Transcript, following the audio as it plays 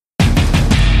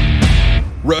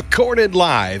recorded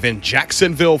live in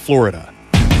Jacksonville, Florida.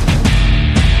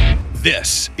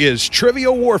 This is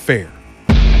Trivial Warfare.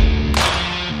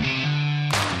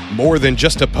 More than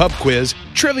just a pub quiz,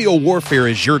 Trivial Warfare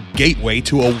is your gateway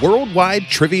to a worldwide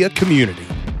trivia community.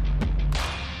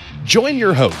 Join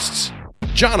your hosts,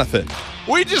 Jonathan.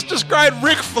 We just described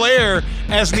Ric Flair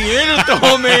as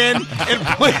Neanderthal Man and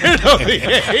Planet of the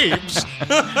Apes.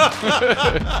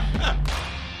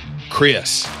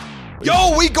 Chris.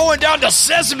 Yo, we going down to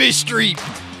Sesame Street.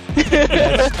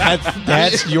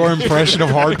 That's your impression of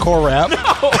hardcore rap?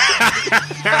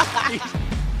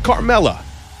 Carmela.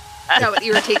 That would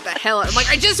irritate the hell out. I'm like,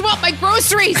 I just want my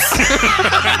groceries.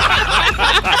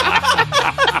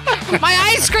 My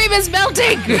ice cream is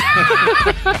melting.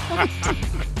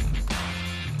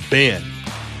 Ben.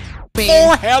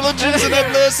 4 halogens in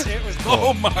that list.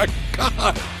 Oh my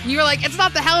God. You were like, it's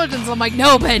not the halogens. I'm like,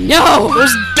 no, Ben, no.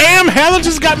 Those damn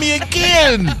halogens got me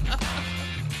again.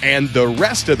 And the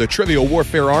rest of the Trivial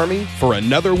Warfare Army for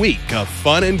another week of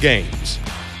fun and games.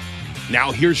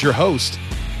 Now here's your host,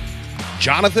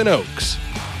 Jonathan Oakes.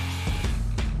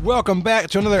 Welcome back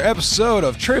to another episode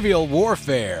of Trivial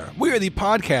Warfare. We are the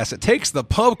podcast that takes the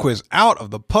pub quiz out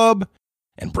of the pub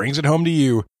and brings it home to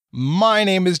you. My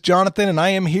name is Jonathan, and I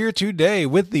am here today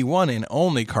with the one and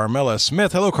only Carmela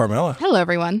Smith. Hello, Carmela. Hello,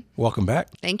 everyone. Welcome back.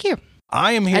 Thank you.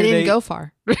 I am here I didn't today. go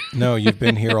far. No, you've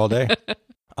been here all day.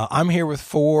 I'm here with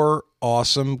 4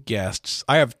 awesome guests.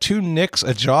 I have 2 Nicks,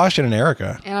 a Josh, and an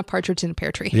Erica. And a partridge in a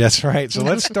pear tree. That's right. So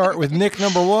let's start with Nick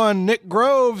number 1, Nick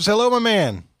Groves. Hello, my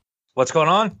man. What's going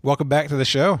on? Welcome back to the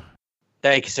show.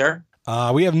 Thank you, sir.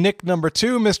 We have Nick number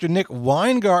 2, Mr. Nick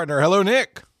Weingartner. Hello,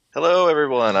 Nick. Hello,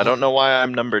 everyone. I don't know why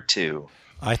I'm number 2.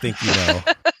 I think you know.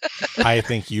 I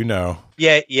think you know.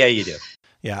 Yeah, you do.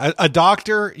 Yeah, a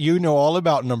doctor, you know all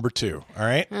about number 2, all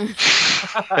right? All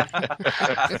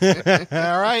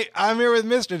right, I'm here with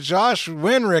Mr. Josh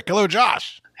Winrick. Hello,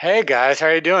 Josh. Hey, guys. How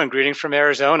are you doing? Greetings from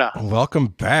Arizona. Welcome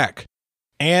back.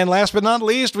 And last but not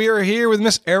least, we are here with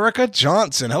Miss Erica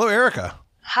Johnson. Hello, Erica.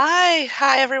 Hi,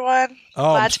 everyone.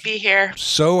 Glad to be here.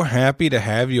 So happy to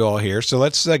have you all here. So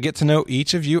let's get to know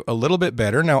each of you a little bit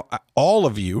better. Now, all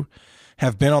of you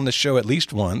have been on the show at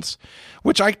least once,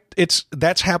 which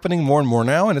that's happening more and more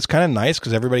now, and it's kind of nice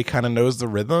because everybody kind of knows the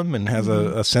rhythm and has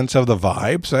a sense of the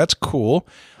vibe. So that's cool.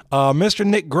 Mr.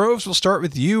 Nick Groves, we'll start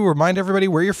with you. Remind everybody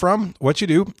where you're from, what you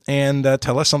do, and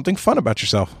tell us something fun about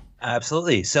yourself.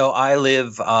 Absolutely. So I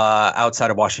live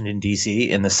outside of Washington, D.C.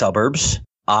 in the suburbs.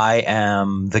 I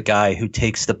am the guy who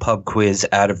takes the pub quiz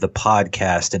out of the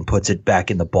podcast and puts it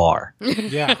back in the bar.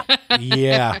 Yeah.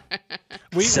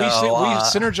 We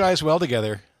synergize well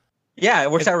together. Yeah,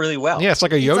 it works out really well. Yeah, it's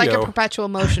like a yo-yo. It's like a perpetual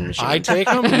motion machine. I take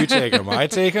them, you take them. I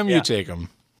take them, you take them.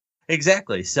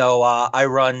 Exactly. So I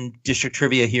run District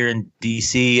Trivia here in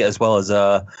D.C. as well as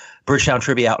Bridgetown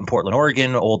Trivia out in Portland,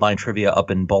 Oregon, Old Line Trivia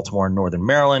up in Baltimore and Northern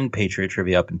Maryland, Patriot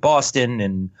Trivia up in Boston,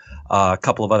 and a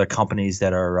couple of other companies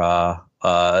that are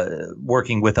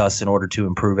working with us in order to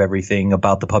improve everything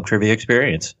about the pub trivia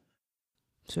experience.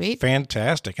 Sweet.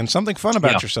 Fantastic. And something fun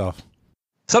about yourself.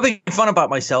 Something fun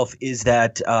about myself is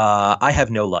that I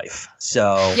have no life.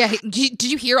 So yeah, did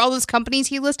you hear all those companies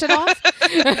he listed off?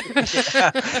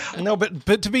 No,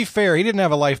 but to be fair, he didn't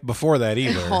have a life before that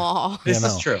either. Aww. This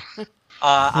is true.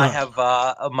 I have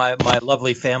my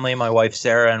lovely family, my wife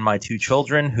Sarah, and my 2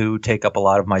 children who take up a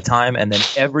lot of my time, and then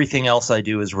everything else I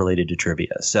do is related to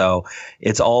trivia. So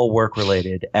it's all work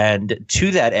related. And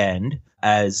to that end,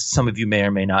 as some of you may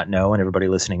or may not know, and everybody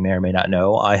listening may or may not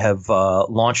know, I have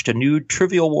launched a new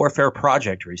Trivial Warfare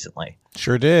project recently.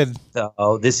 Sure did.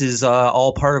 So this is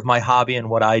all part of my hobby and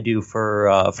what I do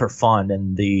for fun.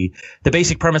 And the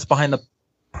basic premise behind the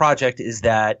project is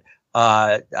that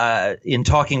in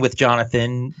talking with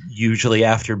Jonathan, usually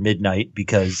after midnight,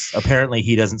 because apparently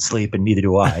he doesn't sleep and neither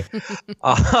do I.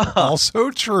 Also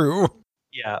true.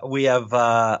 Yeah, we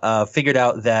have figured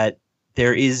out that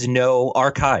there is no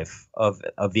archive of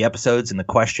the episodes and the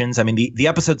questions. I mean, the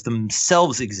episodes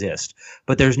themselves exist,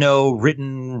 but there's no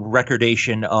written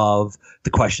recordation of the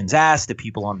questions asked, the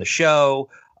people on the show,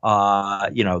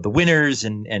 the winners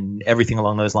and everything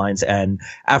along those lines. And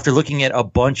after looking at a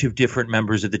bunch of different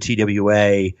members of the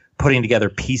TWA putting together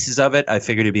pieces of it, I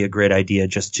figured it'd be a great idea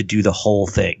just to do the whole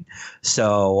thing.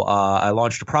 So I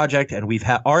launched a project, and we've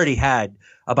already had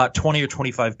about 20 or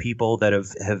 25 people that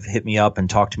have hit me up and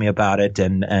talked to me about it,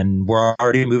 and we're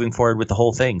already moving forward with the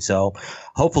whole thing. So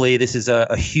hopefully this is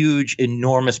a huge,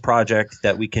 enormous project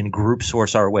that we can group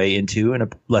source our way into in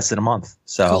less than a month.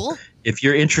 So cool. If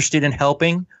you're interested in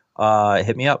helping,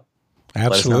 hit me up.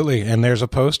 Absolutely. And there's a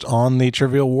post on the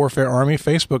Trivial Warfare Army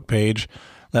Facebook page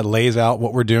that lays out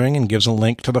what we're doing and gives a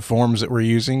link to the forms that we're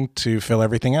using to fill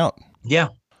everything out. Yeah.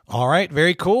 All right.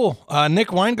 Very cool. Nick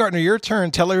Weingartner, your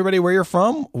turn. Tell everybody where you're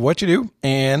from, what you do,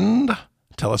 and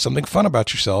tell us something fun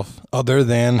about yourself other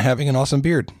than having an awesome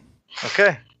beard.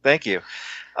 Okay, thank you.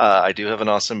 I do have an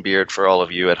awesome beard for all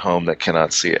of you at home that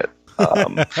cannot see it.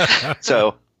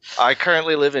 So I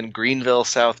currently live in Greenville,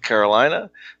 South Carolina.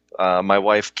 My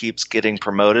wife keeps getting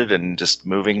promoted and just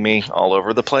moving me all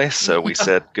over the place. So we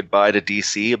said goodbye to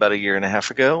DC about a year and a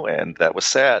half ago, and that was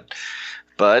sad.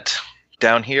 But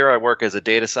down here, I work as a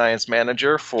data science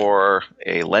manager for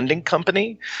a lending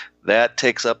company. That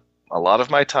takes up a lot of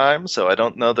my time, so I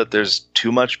don't know that there's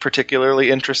too much particularly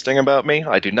interesting about me.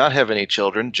 I do not have any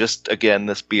children, just, again,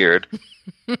 this beard.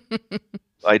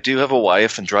 I do have a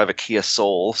wife and drive a Kia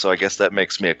Soul, so I guess that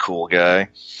makes me a cool guy.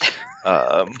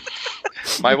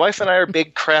 My wife and I are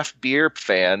big craft beer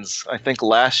fans. I think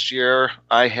last year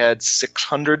I had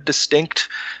 600 distinct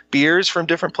beers from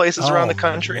different places around the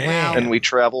country, and we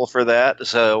travel for that.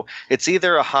 So it's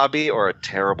either a hobby or a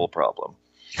terrible problem.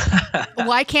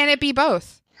 Why can't it be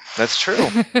both? That's true.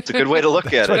 It's a good way to look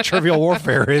at That's it. what Trivial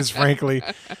Warfare is, frankly.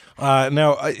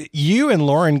 Now, you and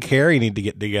Lauren Carey need to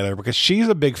get together because she's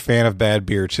a big fan of bad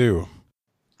beer, too.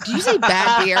 Did you say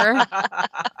bad beer?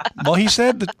 Well, he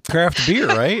said the craft beer,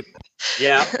 right?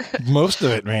 Yeah. Most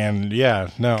of it, man.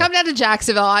 Yeah, no. Come down to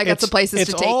Jacksonville. I got some places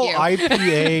to take you. It's all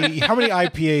IPA. How many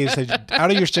IPAs?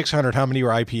 Out of your 600, how many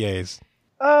were IPAs?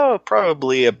 Oh,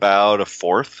 probably about a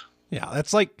fourth. Yeah,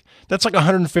 that's like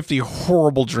 150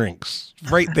 horrible drinks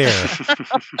right there.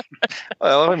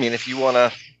 Well, I mean, if you want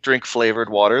to drink flavored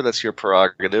water, that's your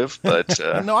prerogative. But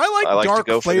no, I like dark,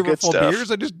 to go for the good flavorful stuff. beers.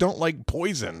 I just don't like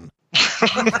poison.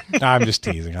 I'm just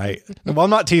teasing. I'm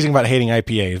not teasing about hating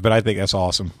IPAs, but I think that's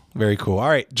awesome. Very cool. All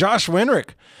right, Josh Winrick,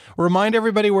 remind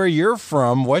everybody where you're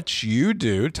from, what you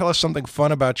do. Tell us something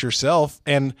fun about yourself.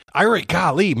 And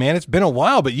golly, man, it's been a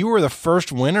while, but you were the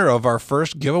first winner of our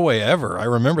first giveaway ever. I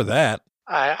remember that.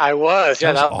 I was.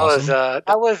 Yeah, that awesome.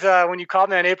 was when you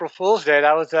called me on April Fool's Day.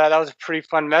 That was a pretty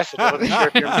fun message. I wasn't sure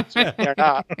if you were me or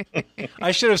not.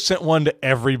 I should have sent one to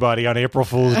everybody on April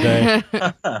Fool's Day.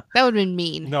 That would have been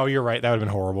mean. No, you're right. That would have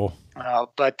been horrible.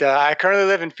 But I currently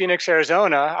live in Phoenix,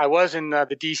 Arizona. I was in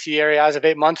the D.C. area as of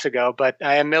 8 months ago, but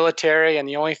I am military, and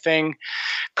the only thing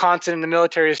constant in the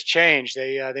military is change.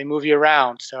 They move you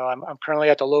around. So I'm currently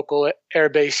at the local air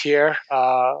base here,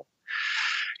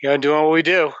 doing what we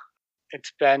do.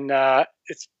 It's been a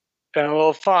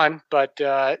little fun, but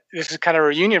this is kind of a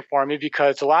reunion for me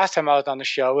because the last time I was on the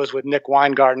show was with Nick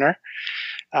Weingartner,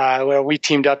 where we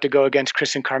teamed up to go against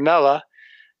Chris and Carmella.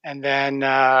 And then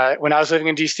when I was living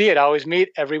in D.C., I'd always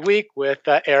meet every week with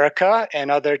Erica and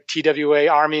other TWA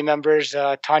Army members,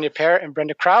 Tanya Parrott and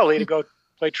Brenda Crowley, to go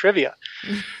play trivia.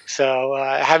 So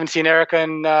I haven't seen Erica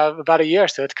in about a year,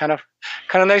 so it's kind of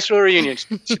nice little reunion.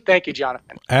 Thank you,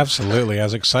 Jonathan. Absolutely. I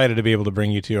was excited to be able to bring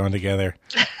you two on together.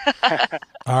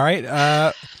 All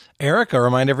right. Erica,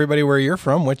 remind everybody where you're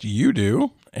from, what you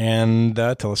do, and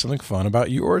tell us something fun about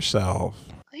yourself.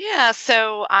 Yeah,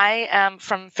 so I am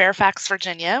from Fairfax,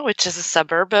 Virginia, which is a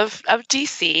suburb of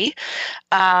D.C.,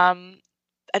 a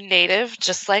native,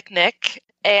 just like Nick,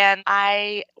 and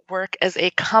I work as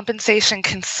a compensation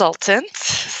consultant.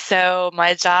 So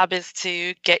my job is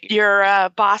to get your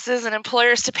bosses and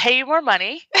employers to pay you more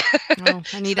money. Oh,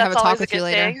 I need to have a talk with you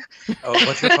later. Oh,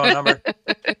 what's your phone number?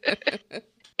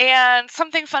 And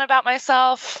something fun about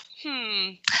myself.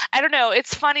 I don't know.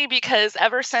 It's funny because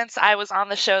ever since I was on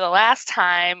the show the last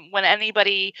time, when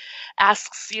anybody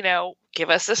asks, give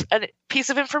us a piece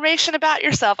of information about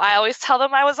yourself, I always tell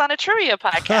them I was on a trivia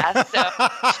podcast. So.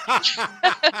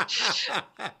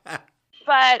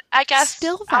 But I guess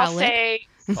I'll say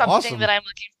something awesome. that I'm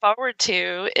looking forward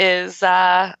to is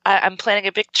I'm planning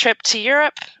a big trip to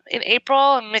Europe in April.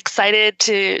 I'm excited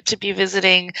to be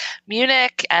visiting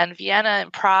Munich and Vienna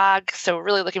and Prague. So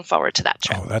really looking forward to that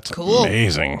trip. Oh, that's cool.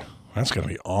 Amazing. That's going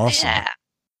to be awesome. Yeah.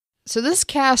 So this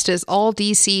cast is all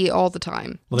DC all the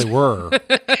time. Well, they were.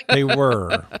 They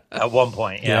were. At one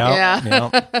point, Yeah.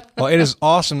 Well, it is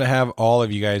awesome to have all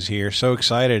of you guys here. So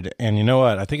excited. And you know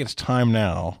what? I think it's time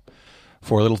now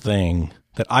for a little thing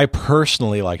that I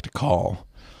personally like to call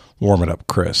Warm It Up,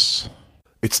 Chris.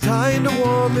 It's time to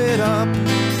warm it up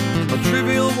on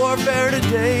Trivial Warfare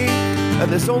today.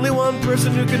 And there's only one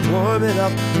person who can warm it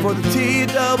up for the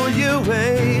TWA,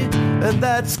 and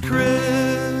that's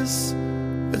Chris.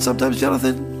 And sometimes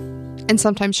Jonathan. And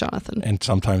sometimes Jonathan. And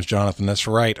sometimes Jonathan, that's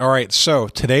right. All right, so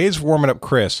today's Warm It Up,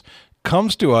 Chris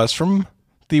comes to us from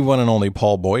the one and only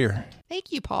Paul Boyer.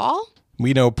 Thank you, Paul.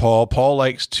 We know Paul. Paul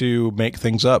likes to make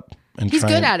things up and He's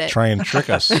good at it. try and trick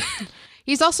us.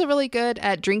 He's also really good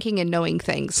at drinking and knowing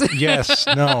things. Yes,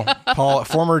 no. Paul,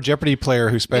 former Jeopardy player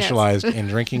who specialized in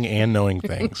drinking and knowing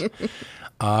things.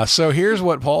 So here's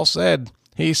what Paul said.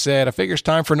 He said, I figure it's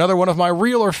time for another one of my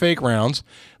real or fake rounds.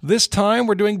 This time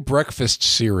we're doing breakfast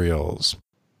cereals.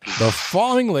 The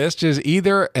following list is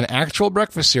either an actual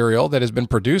breakfast cereal that has been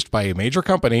produced by a major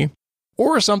company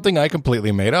or something I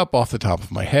completely made up off the top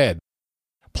of my head.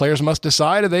 Players must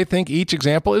decide if they think each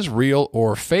example is real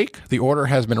or fake. The order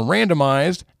has been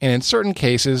randomized, and in certain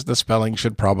cases, the spelling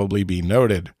should probably be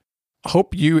noted.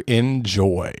 Hope you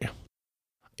enjoy.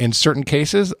 In certain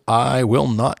cases, I will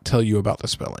not tell you about the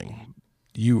spelling.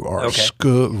 You are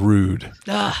screwed.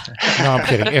 No, I'm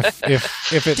kidding. If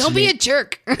it's Don't be a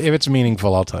jerk. If it's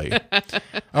meaningful, I'll tell you.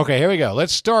 Okay, here we go.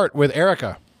 Let's start with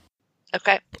Erica.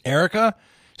 Okay. Erica,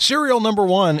 cereal number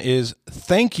 1 is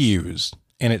Thank Yous.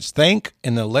 And it's thank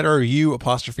and the letter U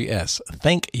apostrophe S.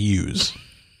 Thank yous.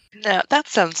 No, that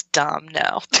sounds dumb.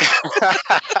 No.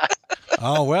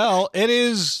 Oh, well, it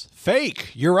is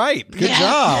fake. You're right. Good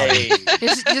job. Hey. You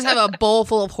just have a bowl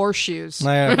full of horseshoes.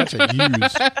 Nah, a bunch of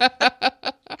yous.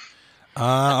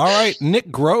 All right,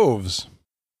 Nick Groves.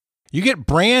 You get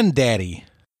Brand Daddy.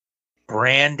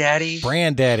 Brand Daddy?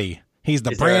 Brand Daddy. He's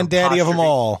the Is there brand daddy of them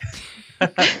all.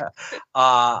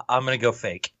 I'm going to go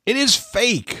fake. It is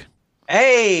fake.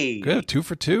 Hey! Good. 2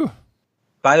 for 2.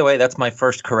 By the way, that's my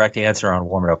first correct answer on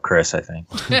Warm It Up Chris, I think.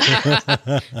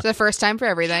 It's the first time for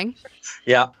everything.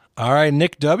 Yeah. All right,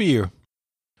 Nick W.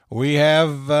 We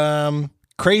have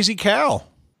Crazy Cow.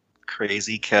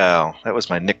 Crazy Cow. That was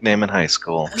my nickname in high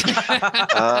school.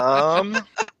 I'm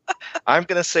going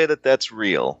to say that that's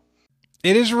real.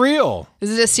 It is real.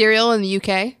 Is it a cereal in the UK?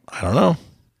 I don't know.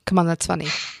 Come on, that's funny.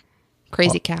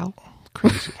 Crazy cow.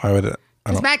 Crazy. Why would it?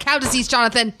 It's mad cow disease,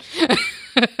 Jonathan.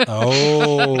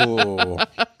 Oh.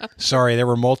 Sorry, there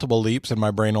were multiple leaps and my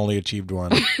brain only achieved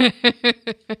one.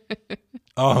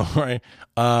 Oh, right.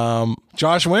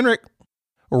 Josh Winrick.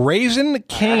 Raisin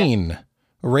Cane.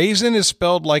 Raisin is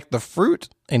spelled like the fruit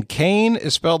and cane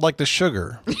is spelled like the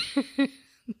sugar.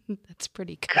 That's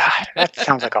pretty good. God, that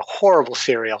sounds like a horrible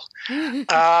cereal.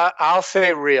 I'll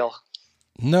say real.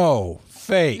 No,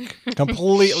 fake.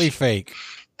 Completely fake.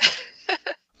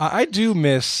 I do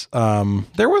miss,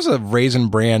 there was a Raisin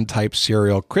Bran type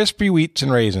cereal, Crispy Wheats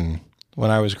and Raisin, when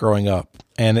I was growing up.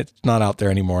 And it's not out there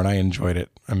anymore, and I enjoyed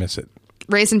it. I miss it.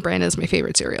 Raisin Bran is my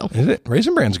favorite cereal. Is it?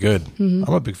 Raisin Bran's good. Mm-hmm.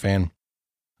 I'm a big fan.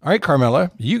 All right,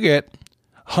 Carmela, you get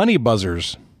Honey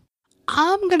Buzzers.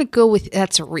 I'm going to go with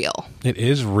that's real. It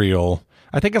is real.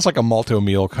 I think it's like a malto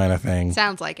meal kind of thing.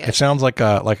 Sounds like it. It sounds like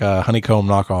a honeycomb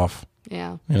knockoff.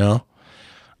 Yeah. You know?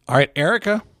 All right,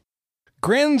 Erica.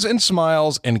 Grins and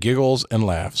smiles and giggles and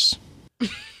laughs.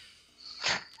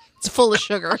 It's full of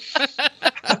sugar.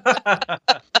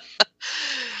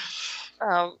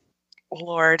 Oh,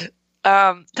 Lord.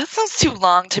 That sounds too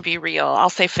long to be real.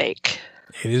 I'll say fake.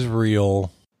 It is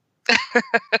real.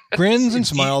 Grins and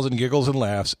smiles and giggles and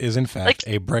laughs is, in fact,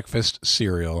 a breakfast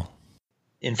cereal.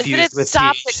 If it had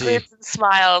stopped at grins and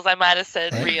smiles, I might have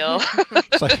said real.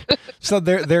 It's like, so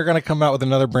they're going to come out with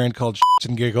another brand called Shits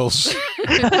and Giggles.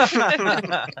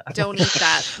 Don't eat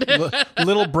that.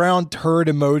 Little brown turd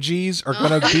emojis are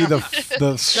going to be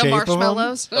the shape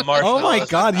marshmallows. Of them. Oh my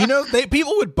God! You know,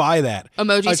 people would buy that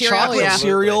emoji cereal. Chocolate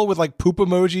cereal with like poop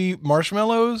emoji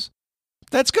marshmallows.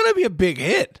 That's going to be a big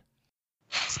hit.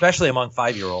 Especially among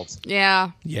 5-year-olds.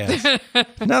 Yeah. Yes.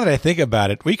 Now that I think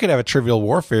about it, we could have a Trivial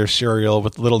Warfare cereal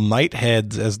with little night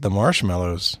heads as the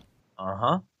marshmallows.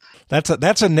 Uh-huh.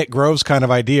 That's a Nick Groves kind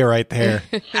of idea right there.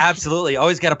 Absolutely.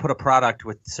 Always got to put a product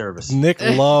with service. Nick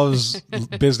loves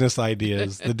business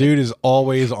ideas. The dude is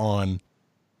always on.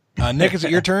 Nick, is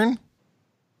it your turn?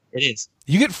 It is.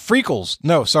 You get Freakles.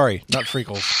 No, sorry. Not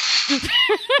Freakles.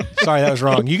 Sorry, that was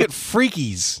wrong. You get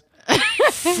Freakies.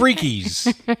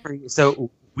 Freakies.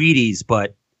 So Wheaties,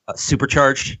 but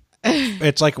supercharged.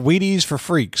 It's like Wheaties for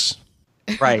freaks.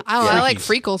 Right. Oh, I like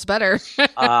Freakles better.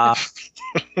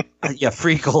 Yeah,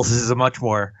 Freakles is a much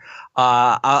more.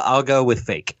 I'll go with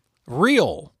fake.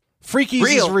 Real. Freakies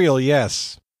is real,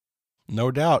 yes.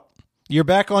 No doubt. You're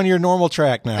back on your normal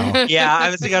track now. Yeah,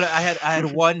 I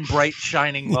had one bright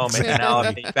shining moment, and now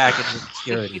I'm back in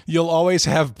obscurity. You'll always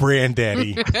have Brand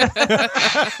Daddy.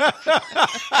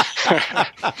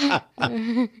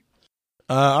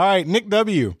 All right, Nick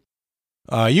W.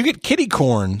 You get kitty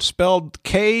corn, spelled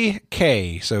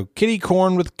K-K, so kitty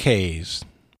corn with K's.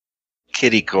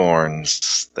 Kitty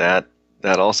corns. That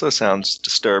also sounds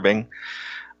disturbing.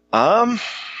 I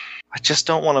just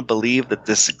don't want to believe that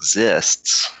this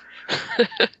exists.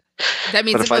 That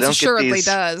means But it if I most don't get assuredly these-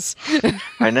 does.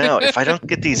 I know. If I don't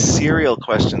get these cereal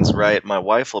questions right, my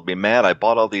wife will be mad. I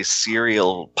bought all these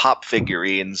cereal pop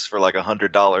figurines for like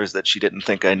 $100 that she didn't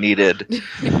think I needed.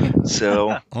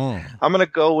 So I'm going to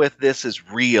go with this is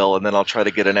real, and then I'll try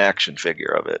to get an action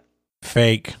figure of it.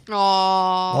 Fake. Aww.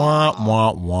 Wah,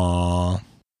 wah, wah.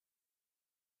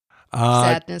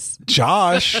 Sadness.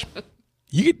 Josh,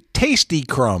 you get Tasty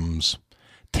Crumbs.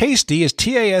 Tasty is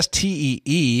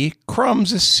Tastee.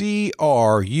 Crumbs is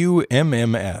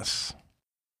Crumms.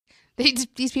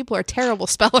 These people are terrible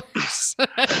spellers.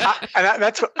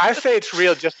 That's what I say. It's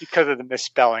real just because of the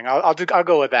misspelling. I'll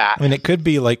go with that. I mean, it could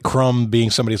be like Crumb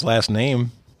being somebody's last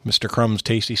name, Mr. Crumb's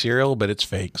Tasty Cereal, but it's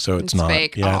fake, so it's not.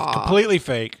 Fake. Yeah, Aw. it's completely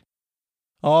fake.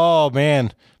 Oh,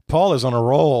 man. Paul is on a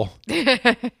roll. All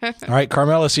right,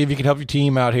 Carmela, see if you can help your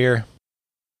team out here.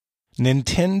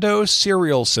 Nintendo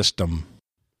Cereal System.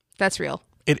 That's real.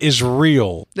 It is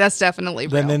real. That's definitely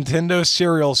The real. Nintendo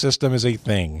Cereal System is a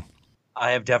thing.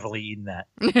 I have definitely eaten that.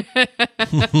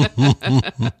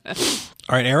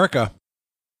 All right, Erica.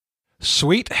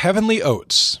 Sweet Heavenly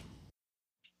Oats.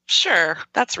 Sure,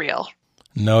 that's real.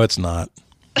 No, it's not.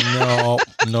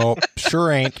 No,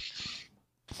 sure ain't.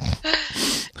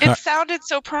 It sounded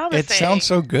so promising. It sounds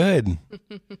so good.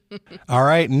 All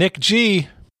right, Nick G.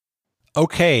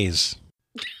 Okays.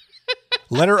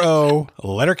 Letter O,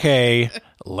 letter K,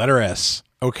 letter S.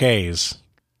 Okays.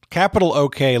 Capital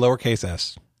OK, lowercase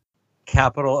s.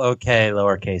 Capital OK,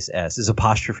 lowercase s. Is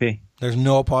apostrophe? There's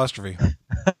no apostrophe.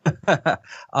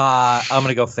 I'm going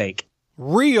to go fake.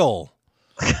 Real.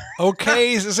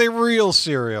 Okays is a real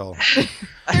cereal.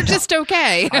 They're just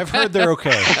okay. I've heard they're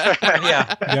okay.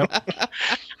 Yeah. Yep.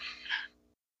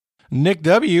 Nick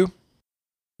W.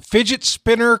 Fidget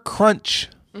Spinner Crunch.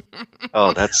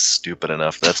 Oh, that's stupid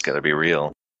enough. That's got to be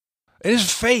real. It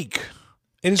is fake.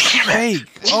 It is fake.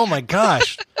 Oh my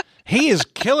gosh. He is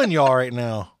killing y'all right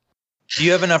now. Do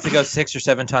you have enough to go 6 or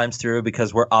 7 times through?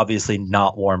 Because we're obviously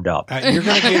not warmed up. You're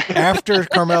going to get, after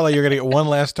Carmela, you're going to get one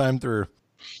last time through.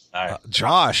 All right.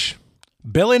 Josh.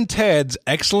 Bill and Ted's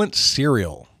Excellent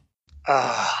Cereal.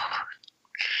 I've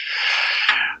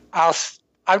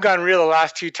gone real the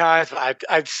last 2 times, but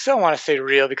I still want to say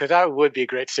real because that would be a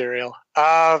great cereal.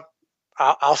 I'll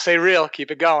say real.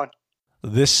 Keep it going.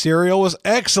 This cereal was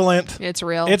excellent. It's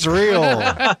real. It's real.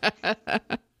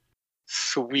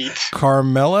 Sweet.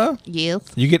 Carmela,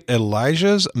 Yes. you get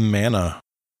Elijah's Manna.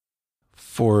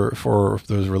 For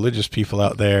those religious people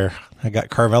out there, I got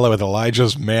Carmela with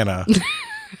Elijah's Manna.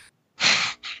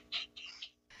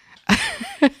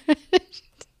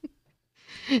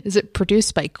 Is it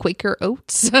produced by Quaker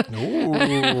Oats? Ooh.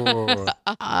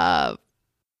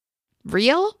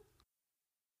 Real?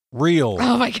 Real.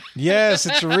 Oh my god. Yes,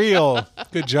 it's real.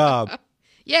 Good job.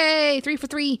 Yay, 3 for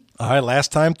 3. All right,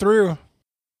 last time through.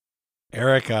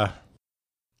 Erica.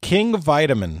 King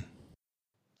Vitamin.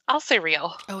 I'll say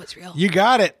real. Oh, it's real. You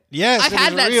got it. Yes, I've it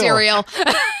had is that real. cereal.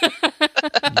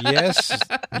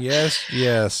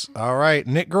 Yes. All right,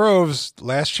 Nick Groves,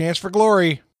 last chance for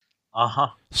glory. Uh-huh.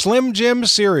 Slim Jim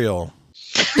cereal.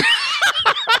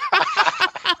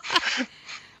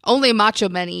 Only macho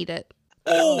men eat it.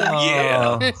 Oh,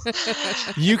 yeah.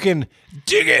 You can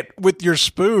dig it with your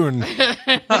spoon.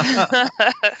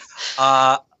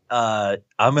 I'm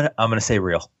gonna say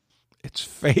real. It's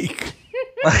fake.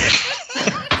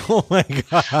 Oh my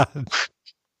god.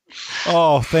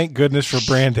 Oh, thank goodness for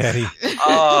Brandaddy.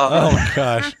 Oh my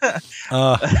gosh.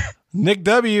 Nick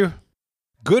W.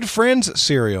 Good Friends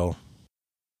cereal.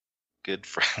 Good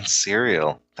Friends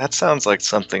cereal. That sounds like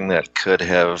something that could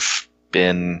have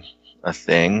been a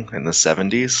thing in the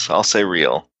 70s. I'll say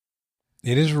real.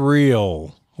 It is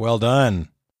real. Well done.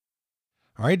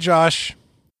 All right, Josh.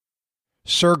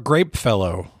 Sir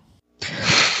Grapefellow.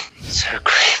 Sir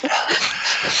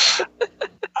Grapefellow.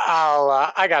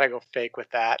 I gotta go fake with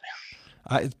that.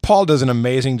 Paul does an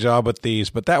amazing job with these,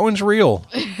 but that one's real.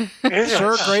 Is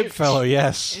Sir it? Grapefellow,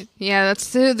 yes. Yeah,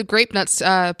 that's the Grape Nuts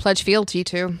pledge fealty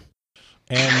to.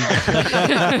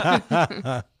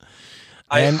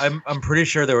 And I'm pretty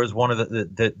sure there was one of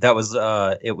that was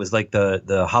it was like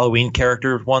the Halloween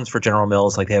character ones for General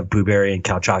Mills, like they have Blueberry and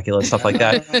Count Chocula and stuff like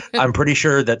that. I'm pretty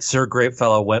sure that Sir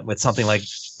Grapefellow went with something like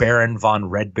Baron von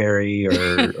Redberry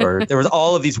or there was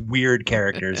all of these weird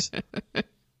characters.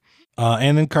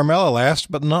 And then Carmela, last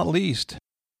but not least,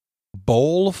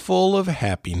 bowl full of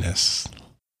happiness.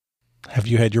 Have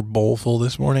you had your bowl full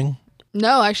this morning?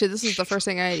 No, actually, this is the first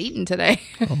thing I had eaten today.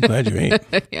 I'm glad you ate.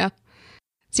 Yeah.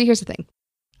 See, here's the thing.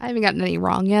 I haven't gotten any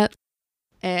wrong yet.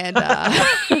 And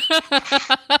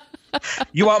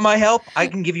You want my help? I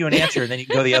can give you an answer and then you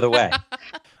can go the other way.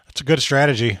 That's a good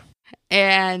strategy.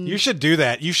 And You should do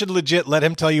that. You should legit let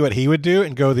him tell you what he would do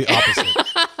and go the opposite.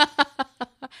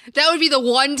 that would be the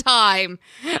one time.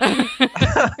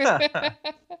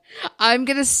 I'm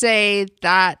going to say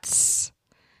that's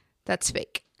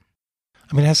fake.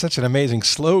 I mean, that's such an amazing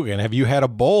slogan. Have you had a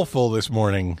bowl full this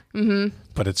morning? Mm-hmm.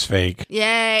 But it's fake.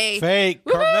 Yay. Fake.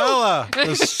 Carmela,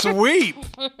 the sweep.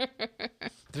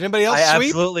 Did anybody else I sweep?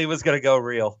 absolutely was going to go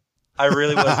real. I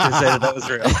really was going to say that was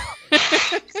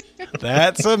real.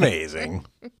 That's amazing.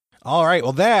 All right.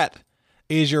 Well, that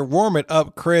is your warm it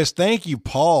up, Chris. Thank you,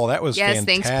 Paul. That was Yes,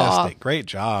 fantastic. thanks, Paul. Great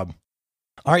job.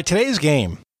 All right. Today's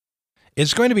game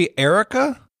is going to be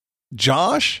Erica,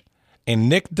 Josh, and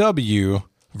Nick W.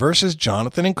 versus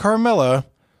Jonathan and Carmela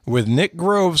with Nick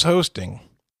Groves hosting.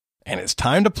 And it's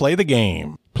time to play the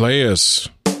game. Players.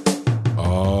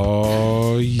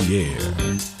 Oh, yeah.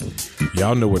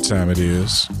 Y'all know what time it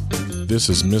is. This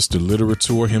is Mr.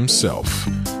 Literature himself,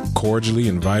 cordially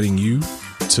inviting you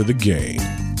to the game.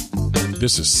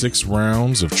 This is 6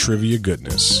 rounds of trivia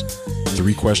goodness.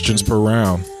 3 questions per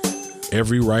round.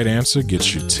 Every right answer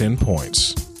gets you 10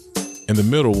 points. In the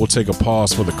middle, we'll take a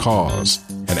pause for the cause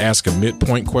and ask a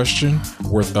midpoint question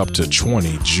worth up to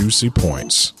 20 juicy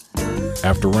points.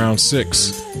 After round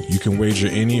 6, you can wager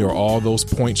any or all those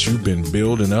points you've been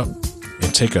building up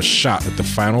and take a shot at the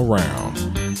final round.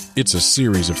 It's a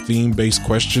series of theme-based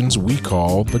questions we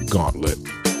call the Gauntlet.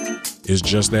 It's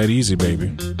just that easy, baby.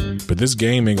 But this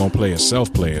game ain't gonna play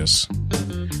itself, players.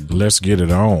 Let's get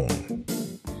it on.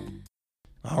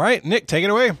 All right, Nick, take it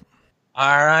away.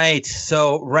 All right.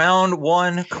 So round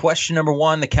 1, question number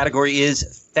 1. The category is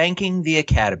thanking the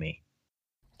Academy.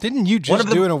 Didn't you just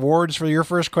do an awards for your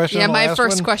first question? Yeah, on the my last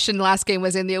first one? question last game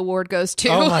was in the award goes to.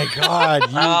 Oh my God,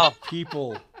 you Oh.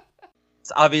 people.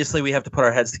 So obviously, we have to put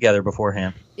our heads together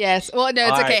beforehand. Yes. Well, no,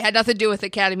 it's All okay. right. It had nothing to do with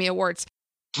Academy Awards.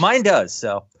 Mine does.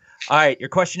 So, all right. Your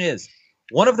question is,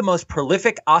 one of the most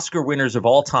prolific Oscar winners of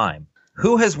all time,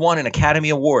 who has won an Academy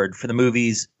Award for the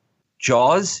movies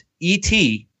Jaws,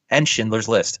 E.T., and Schindler's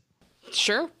List?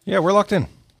 Sure. Yeah, we're locked in.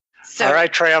 So, All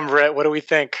right, Triumvirate, what do we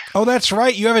think? Oh, that's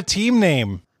right. You have a team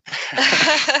name.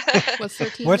 What's their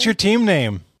team? What's your team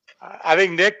name? I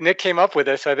think Nick came up with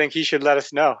this. I think he should let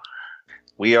us know.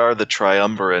 We are the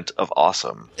triumvirate of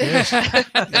awesome.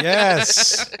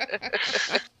 Yes.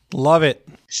 Love it.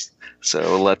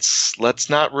 So let's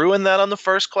not ruin that on the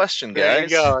first question, guys. There you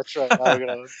go. That's right. I'll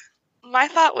go. my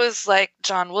thought was like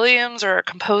John Williams or a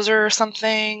composer or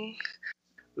something.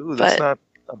 Ooh, that's But- not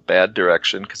a bad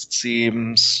direction because it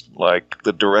seems like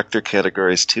the director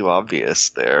category is too obvious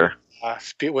there.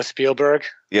 With Spielberg.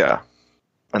 Yeah.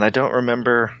 And I don't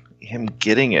remember him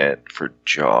getting it for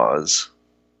Jaws.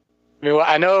 I mean,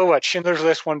 I know Schindler's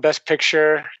List won Best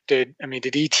Picture. Did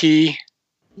E.T.?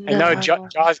 I know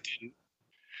Jaws didn't.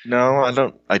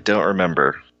 No, I don't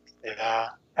remember. Yeah.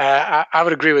 I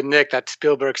would agree with Nick that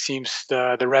Spielberg seems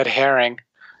the red herring.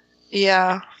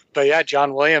 Yeah. But yeah,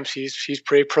 John Williams, he's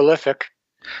pretty prolific.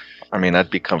 I mean, I'd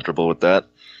be comfortable with that.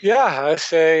 Yeah, I would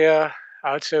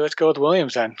say let's go with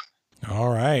Williams then. All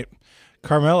right.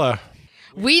 Carmela,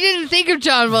 We didn't think of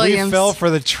John Williams. we fell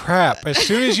for the trap. As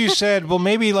soon as you said, well,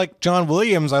 maybe like John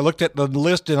Williams, I looked at the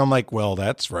list and I'm like, well,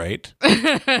 that's right.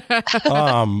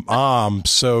 I'm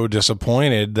so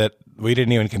disappointed that we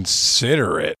didn't even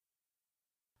consider it.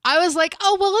 I was like,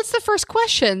 oh, well, it's the first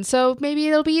question, so maybe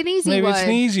it'll be an easy Maybe one. it's an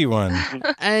easy one.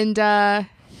 And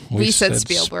we said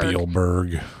Spielberg.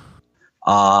 Spielberg.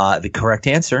 The correct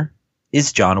answer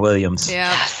is John Williams.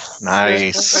 Yeah.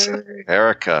 Nice.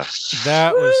 Erica.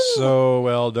 That was so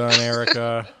well done,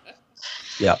 Erica.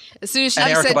 Yeah. As soon as And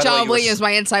she Erica, said by the way, John you were- Williams,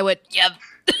 my inside went, yep.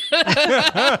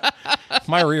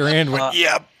 My rear end went,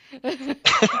 yep.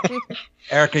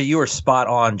 Erica, you were spot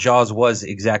on. Jaws was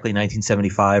exactly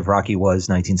 1975. Rocky was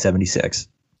 1976.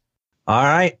 All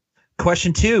right.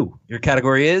 Question 2. Your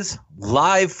category is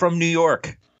Live from New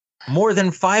York. More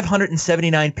than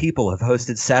 579 people have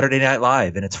hosted Saturday Night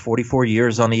Live in its 44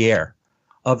 years on the air.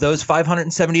 Of those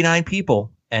 579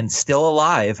 people, and still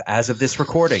alive as of this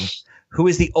recording, who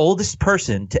is the oldest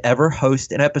person to ever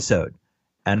host an episode?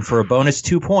 And for a bonus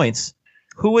 2 points,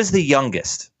 who was the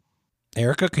youngest?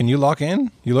 Erica, can you lock in?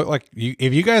 You look like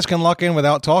if you guys can lock in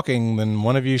without talking, then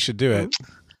one of you should do it.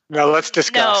 No, let's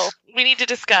discuss. No, we need to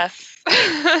discuss.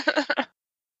 I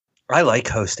like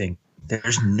hosting.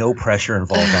 There's no pressure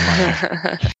involved on my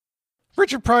end.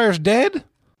 Richard Pryor's dead?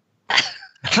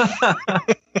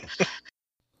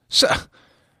 So,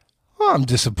 I'm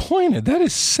disappointed. That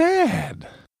is sad.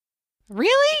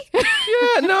 Really?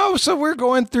 Yeah, no, so we're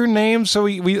going through names. So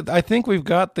I think we've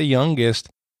got the youngest.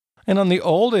 And on the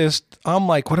oldest, I'm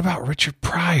like, what about Richard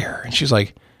Pryor? And she's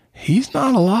like, he's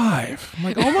not alive. I'm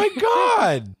like, oh my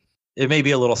God. It may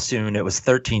be a little soon. It was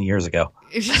 13 years ago.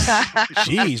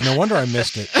 Jeez, no wonder I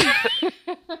missed it.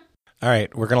 All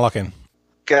right, we're going to lock in.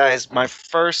 Guys,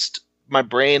 my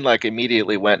brain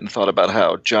immediately went and thought about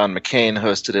how John McCain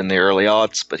hosted in the early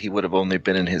aughts, but he would have only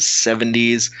been in his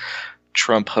 70s.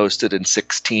 Trump hosted in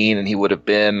 16, and he would have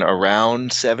been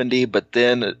around 70. But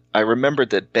then I remembered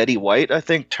that Betty White, I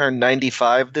think, turned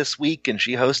 95 this week, and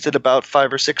she hosted about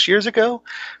 5 or 6 years ago.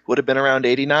 Would have been around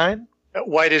 89.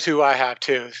 White is who I have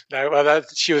too.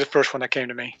 She was the first one that came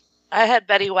to me. I had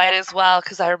Betty White as well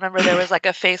because I remember there was a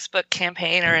Facebook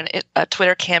campaign or a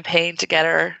Twitter campaign to get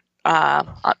her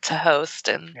to host,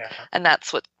 and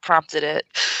that's what prompted it.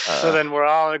 So then we're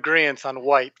all in agreement on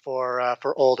White for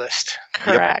oldest.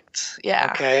 Correct. Yep.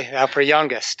 Yeah. Okay. Now for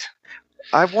youngest.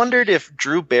 I wondered if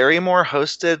Drew Barrymore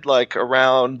hosted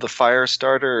around the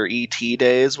Firestarter or ET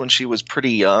days when she was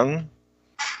pretty young.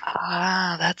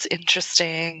 Ah, that's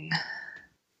interesting.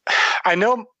 I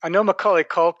know Macaulay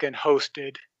Culkin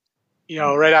hosted,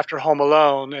 right after Home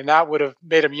Alone, and that would have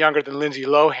made him younger than Lindsay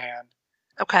Lohan.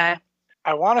 Okay.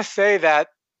 I want to say that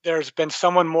there's been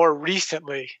someone more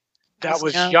recently that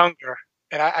was younger.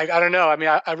 And I don't know. I mean,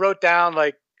 I wrote down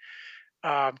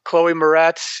Chloe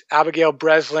Moretz, Abigail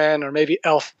Breslin, or maybe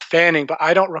Elle Fanning, but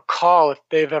I don't recall if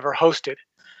they've ever hosted.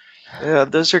 Yeah,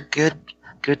 those are good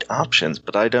options,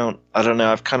 but I don't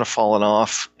know. I've kind of fallen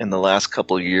off in the last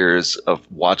couple of years of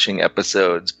watching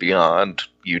episodes beyond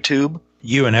YouTube.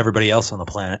 You and everybody else on the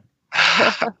planet.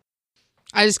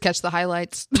 I just catch the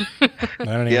highlights. I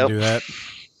don't even do that.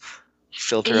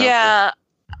 Filter out. Yeah.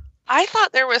 I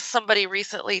thought there was somebody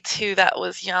recently too that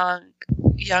was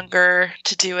younger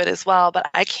to do it as well, but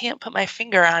I can't put my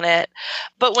finger on it.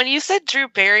 But when you said Drew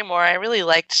Barrymore, I really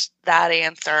liked that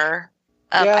answer.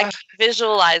 I can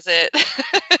visualize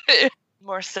it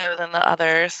more so than the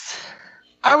others.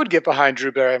 I would get behind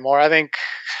Drew Barrymore. I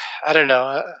don't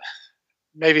know,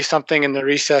 maybe something in the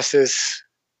recesses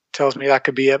tells me that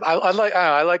could be it. I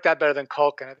like that better than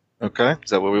Culkin. Okay, is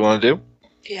that what we want to do?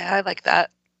 Yeah, I like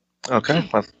that. Okay,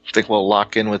 I think we'll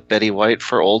lock in with Betty White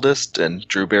for oldest and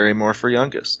Drew Barrymore for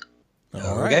youngest.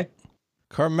 All right.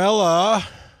 Carmela.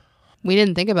 We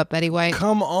didn't think about Betty White.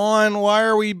 Come on, why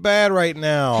are we bad right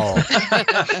now?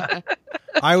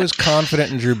 I was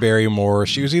confident in Drew Barrymore.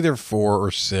 She was either 4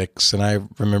 or 6, and I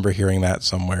remember hearing that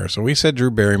somewhere. So we said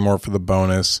Drew Barrymore for the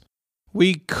bonus.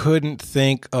 We couldn't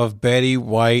think of Betty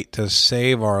White to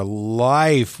save our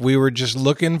life. We were just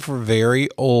looking for very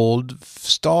old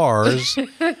stars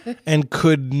and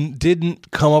didn't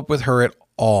come up with her at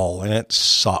all, and it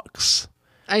sucks.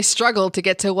 I struggled to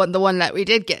get to the one that we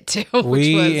did get to.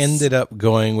 We ended up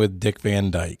going with Dick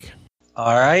Van Dyke.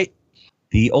 All right.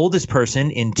 The oldest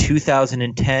person in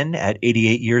 2010 at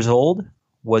 88 years old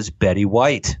was Betty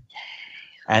White.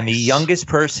 And the youngest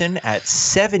person at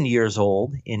 7 years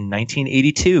old in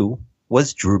 1982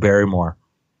 was Drew Barrymore.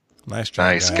 Nice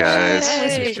job, Nice,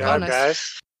 guys. Good job,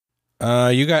 guys.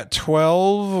 You got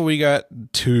 12. We got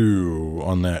 2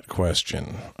 on that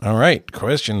question. All right.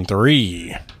 Question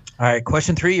 3. All right.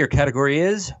 Question 3. Your category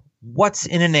is, what's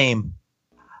in a name?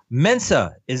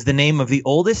 Mensa is the name of the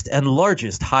oldest and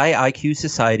largest high IQ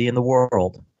society in the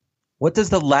world. What does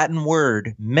the Latin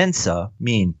word mensa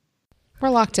mean? We're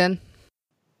locked in.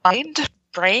 Mind?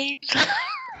 Brain?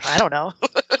 I don't know.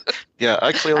 Yeah,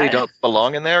 I clearly don't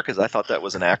belong in there because I thought that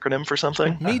was an acronym for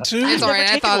something. Me too. It's all right.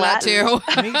 I thought that too.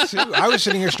 Me too. I was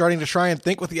sitting here starting to try and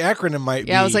think what the acronym might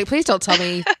be. Yeah, I was like, please don't tell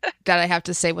me that I have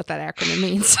to say what that acronym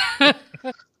means.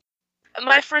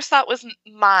 My first thought was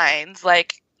minds,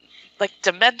 like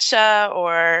dementia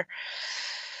or...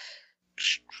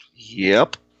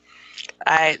 Yep.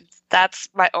 That's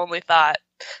my only thought.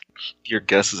 Your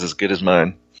guess is as good as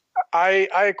mine. I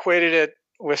equated it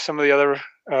with some of the other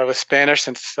with Spanish,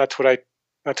 since that's what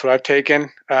I've taken.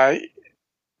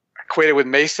 Equated with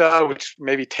mesa, which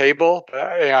maybe table.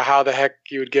 How the heck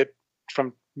you would get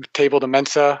from table to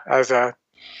mensa as a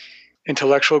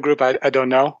intellectual group, I don't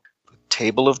know.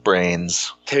 Table of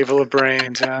brains. Table of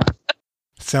brains. Yeah.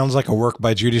 Sounds like a work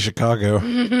by Judy Chicago.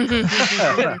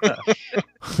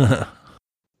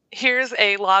 Here's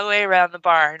a long way around the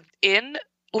barn. In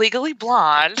Legally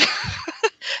Blonde,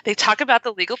 they talk about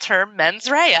the legal term mens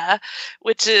rea,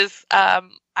 which is,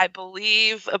 I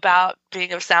believe, about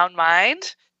being of sound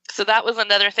mind. So that was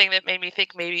another thing that made me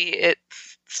think maybe it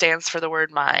stands for the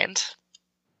word mind.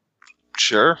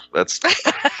 Sure, that's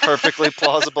a perfectly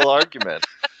plausible argument.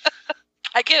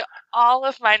 I get all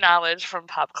of my knowledge from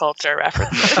pop culture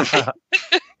references.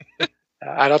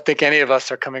 I don't think any of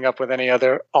us are coming up with any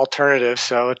other alternatives,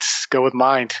 so let's go with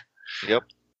mind. Yep.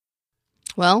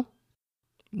 Well,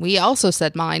 we also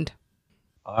said mind.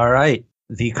 All right.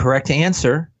 The correct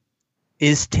answer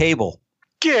is table.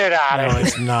 Get out No, of here.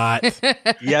 it's not.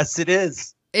 Yes, it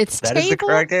is. It's That table. is the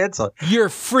correct answer. You're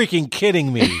freaking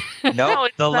kidding me. No,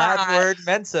 it's the Latin not. word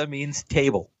mensa means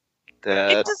table. It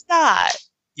That does not.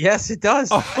 Yes, it does.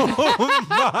 Oh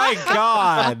my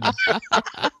God.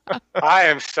 I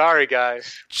am sorry,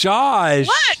 guys. Josh.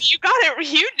 What? You got it.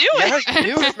 You knew yeah, it. you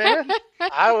knew it, man.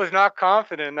 I was not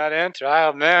confident in that answer.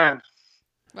 Oh, man.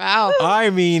 Wow. I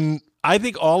mean, I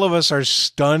think all of us are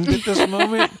stunned at this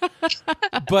moment.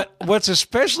 But what's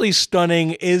especially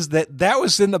stunning is that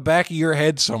was in the back of your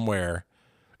head somewhere.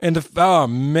 And oh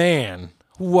man.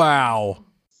 Wow.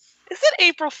 Is it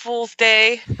April Fool's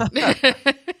Day?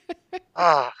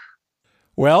 Ah,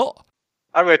 Well,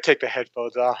 I'm going to take the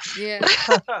headphones off. Yeah.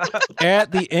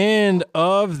 at the end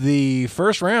of the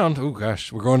first round, oh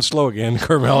gosh, we're going slow again,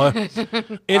 Carmela.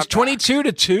 It's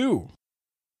 22-2.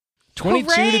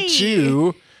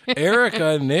 22-2.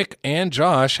 Erica, Nick, and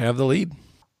Josh have the lead.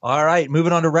 All right,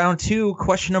 moving on to round 2.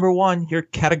 Question number 1. Your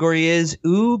category is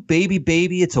Ooh, Baby,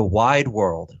 Baby, It's a Wide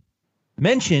World.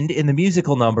 Mentioned in the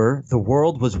musical number, The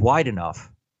World Was Wide Enough.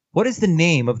 What is the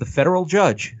name of the federal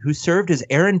judge who served as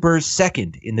Aaron Burr's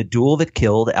second in the duel that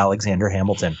killed Alexander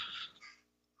Hamilton?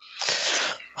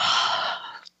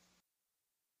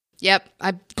 Yep.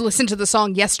 I listened to the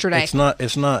song yesterday. It's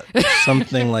not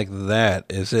something like that,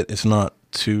 is it? It's not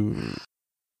too...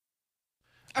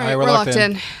 All right, we're locked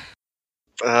in.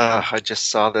 I just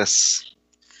saw this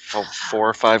 4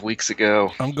 or 5 weeks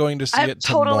ago. I'm going to see I'm it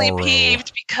tomorrow. totally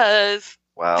peeved because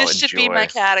Wow, this should be enjoy. my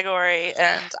category,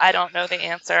 and I don't know the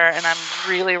answer, and I'm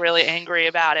really, really angry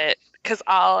about it because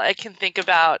all I can think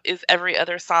about is every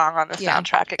other song on the Yeah.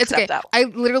 soundtrack It's except okay. that one. I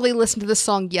literally listened to this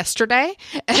song yesterday,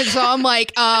 and so I'm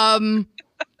like,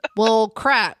 well,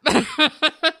 crap.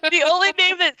 The only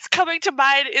name that's coming to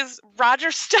mind is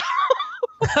Roger Stone,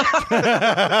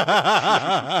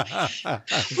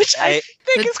 which I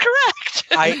think is correct.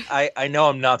 I know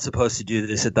I'm not supposed to do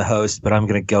this at the host, but I'm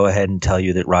going to go ahead and tell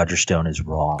you that Roger Stone is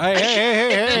wrong.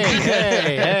 Hey.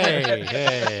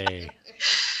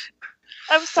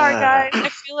 I'm sorry, guys. I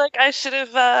feel like I should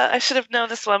have known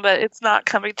this one, but it's not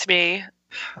coming to me.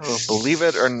 Oh, believe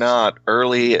it or not,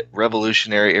 early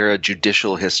Revolutionary era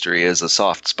judicial history is a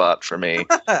soft spot for me.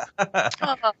 Oh.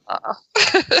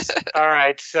 All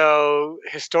right. So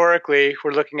historically,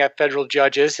 we're looking at federal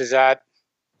judges. That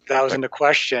was in the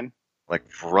question? Like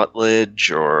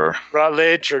Rutledge or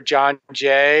Rutledge or John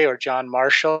Jay or John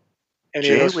Marshall? Any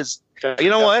of Jay those? was. You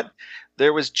know what?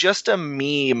 There was just a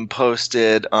meme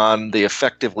posted on the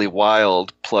Effectively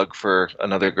Wild, plug for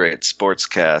another great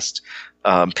sportscast,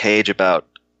 page about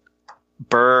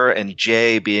Burr and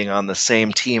Jay being on the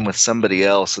same team with somebody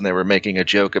else, and they were making a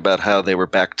joke about how they were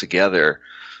back together.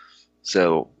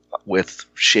 So with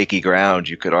shaky ground,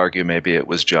 you could argue maybe it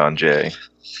was John Jay.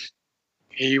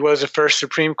 He was the first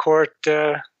Supreme Court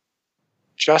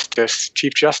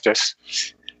Chief Justice.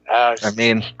 I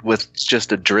mean, with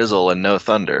just a drizzle and no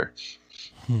thunder.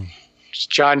 Is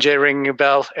John Jay ringing a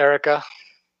bell, Erica?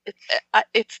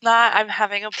 It's not. I'm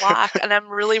having a block, and I'm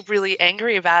really, really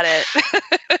angry about it.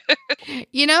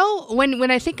 You know, when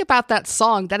I think about that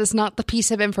song, that is not the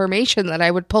piece of information that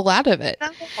I would pull out of it.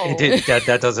 No.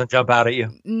 That doesn't jump out at you.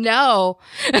 No.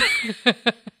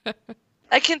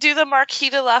 I can do the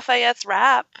Marquis de Lafayette's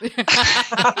rap.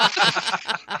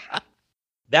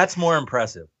 That's more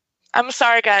impressive. I'm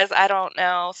sorry, guys. I don't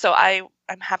know. So I'm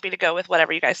happy to go with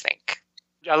whatever you guys think.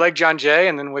 I like John Jay,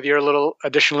 and then with your little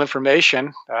additional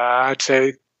information, I'd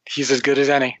say he's as good as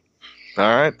any.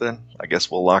 All right, then. I guess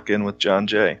we'll lock in with John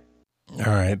Jay. All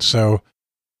right, so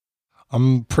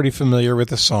I'm pretty familiar with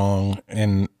the song,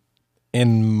 and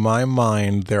in my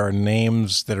mind, there are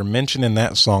names that are mentioned in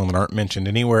that song that aren't mentioned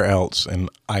anywhere else, and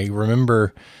I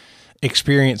remember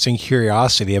experiencing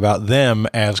curiosity about them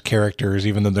as characters,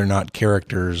 even though they're not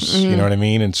characters, you know what I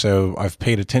mean? And so I've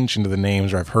paid attention to the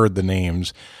names, or I've heard the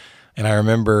names, and I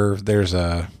remember there's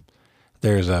a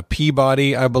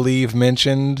Peabody, I believe,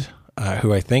 mentioned,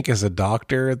 who I think is a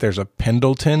doctor. There's a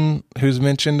Pendleton who's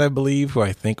mentioned, I believe, who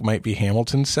I think might be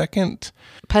Hamilton's second.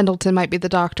 Pendleton might be the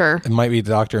doctor. It might be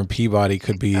the doctor, and Peabody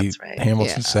could be That's right.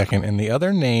 Hamilton's second. And the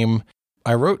other name,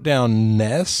 I wrote down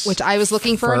Ness, Which I was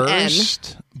looking for an N.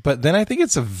 first, but then I think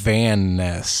it's a Van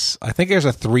Ness. I think there's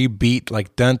a 3-beat,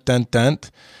 like dun dun dun.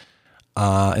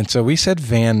 And so we said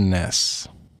Van Ness.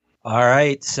 All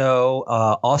right. So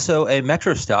also a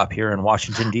metro stop here in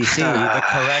Washington, D.C. The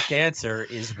correct answer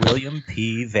is William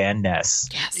P. Van Ness.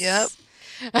 Yes. Yep.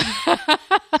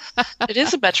 It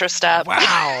is a metro stop.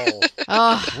 Wow.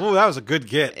 Oh, Ooh, that was a good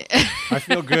get. I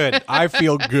feel good. I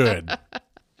feel good.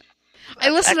 I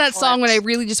listen to that song Excellent. when I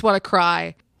really just want to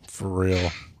cry. For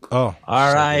real. Oh.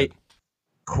 All so right.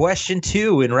 good. question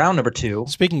 2 in round number 2.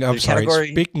 Speaking of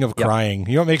crying,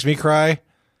 you know what makes me cry?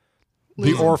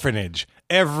 The orphanage.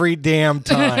 Every damn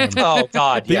time. Oh,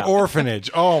 God, The orphanage.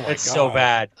 Oh, my God. It's so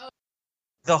bad.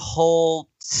 The whole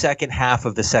second half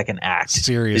of the second act.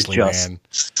 Seriously, man.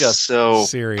 Just so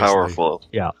Seriously. powerful.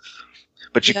 Yeah.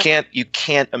 But you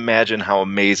can't imagine how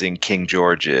amazing King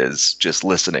George is just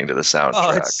listening to the soundtrack.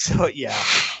 Oh, it's so, yeah.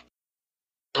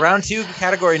 Round 2,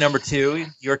 category number 2.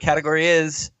 Your category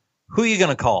is, who are you going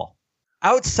to call?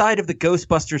 Outside of the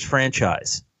Ghostbusters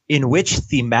franchise, in which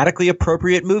thematically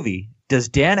appropriate movie does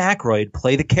Dan Aykroyd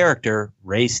play the character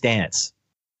Ray Stantz?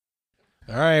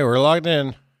 All right, we're logged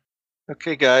in.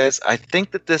 Okay, guys, I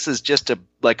think that this is just a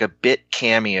bit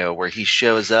cameo where he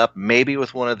shows up, maybe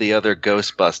with one of the other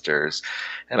Ghostbusters,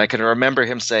 and I can remember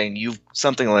him saying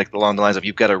something like along the lines of,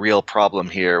 "You've got a real problem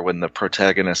here," when the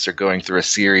protagonists are going through a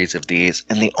series of these.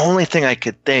 And the only thing I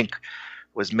could think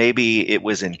was maybe it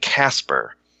was in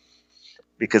Casper,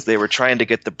 because they were trying to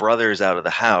get the brothers out of the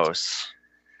house.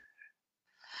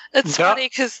 It's funny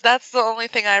because that's the only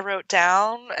thing I wrote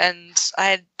down, and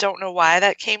I don't know why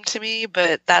that came to me,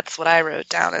 but that's what I wrote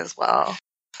down as well.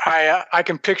 I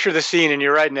can picture the scene, and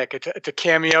you're right, Nick. It's a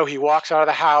cameo. He walks out of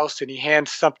the house, and he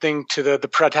hands something to the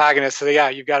protagonist. So, yeah,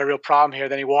 you've got a real problem here.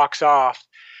 Then he walks off.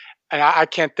 And I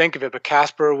can't think of it, but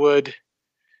Casper would,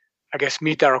 I guess,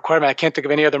 meet that requirement. I can't think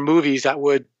of any other movies that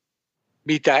would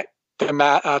meet that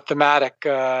thematic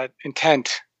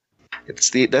intent. That's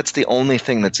the only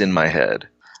thing that's in my head.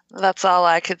 That's all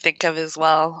I could think of as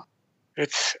well.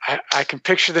 I can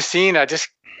picture the scene. I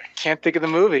can't think of the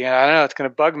movie. And I don't know. It's going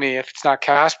to bug me if it's not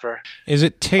Casper. Is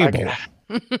it Table?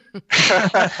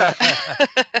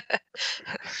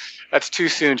 That's too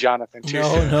soon, Jonathan.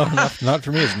 No, not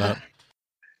for me. It's not.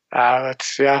 I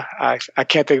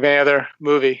can't think of any other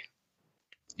movie.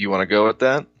 You want to go with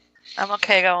that? I'm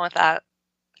okay going with that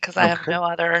because I have no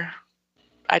other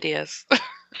ideas.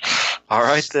 All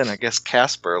right, then. I guess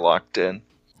Casper locked in.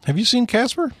 Have you seen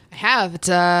Casper? I have. It's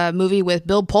a movie with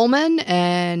Bill Pullman,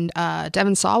 and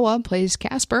Devon Sawa plays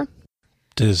Casper.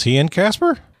 Is he in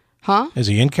Casper? Huh? Is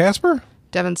he in Casper?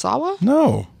 Devon Sawa?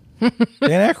 No. Dan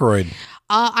Aykroyd.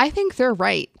 I think they're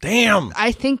right. Damn.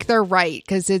 I think they're right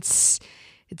because it's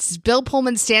Bill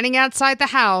Pullman standing outside the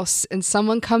house, and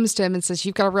someone comes to him and says,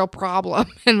 "You've got a real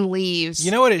problem," and leaves.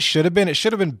 You know what it should have been? It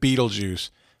should have been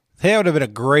Beetlejuice. That would have been a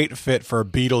great fit for a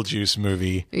Beetlejuice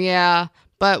movie. Yeah,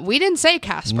 but we didn't say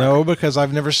Casper. No, because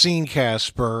I've never seen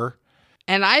Casper.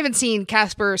 And I haven't seen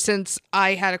Casper since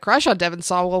I had a crush on Devon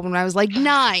Sawa when I was like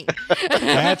 9.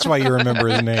 That's why you remember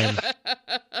his name.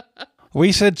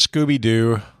 We said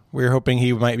Scooby-Doo. We were hoping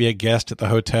he might be a guest at the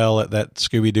hotel at that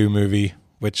Scooby-Doo movie,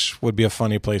 which would be a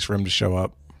funny place for him to show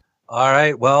up. All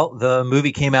right. Well, the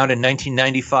movie came out in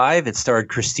 1995. It starred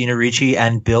Christina Ricci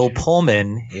and Bill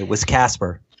Pullman. It was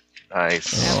Casper.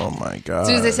 Nice. Oh, my God. As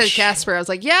soon as they said Casper, I was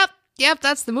like, yep,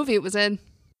 that's the movie it was in.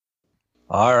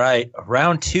 All right.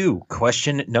 Round 2,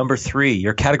 question number 3.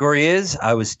 Your category is,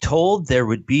 I was told there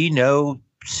would be no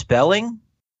spelling.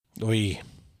 Oi.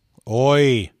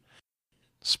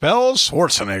 Spell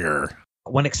Schwarzenegger.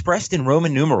 When expressed in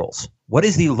Roman numerals, what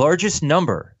is the largest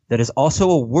number that is also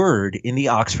a word in the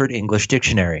Oxford English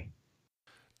Dictionary?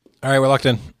 All right, we're locked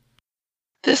in.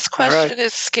 This question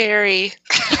is scary.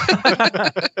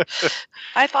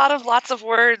 I thought of lots of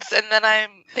words, and then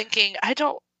I'm thinking, I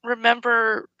don't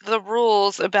remember the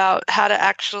rules about how to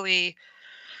actually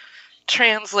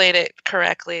translate it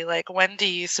correctly. Like, when do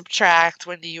you subtract?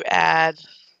 When do you add?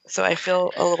 So I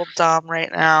feel a little dumb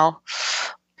right now.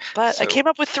 But I came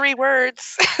up with 3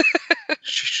 words.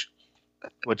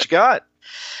 What you got?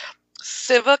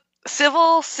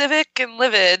 Civil, civic, and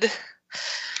livid.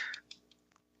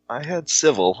 I had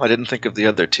civil. I didn't think of the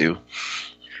other 2.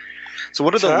 So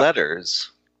what are the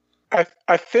letters?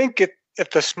 I think if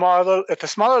the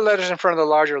smaller letters in front of the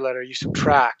larger letter, you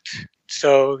subtract.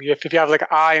 So if you have like an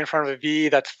I in front of a V,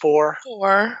 that's 4.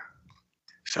 4.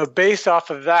 So based off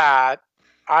of that,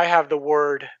 I have the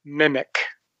word mimic.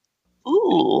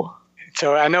 Ooh.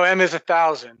 So I know M is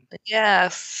 1,000.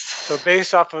 Yes. So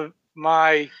based off of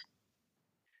I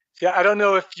don't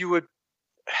know if you would,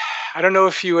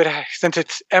 since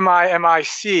it's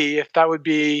MIC, if that would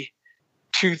be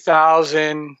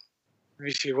 2,000. Let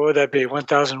me see, what would that be?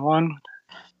 1,001?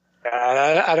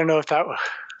 I don't know if that would.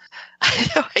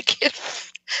 I know, I can't.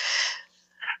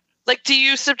 Like, do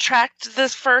you subtract the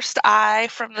first I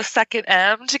from the second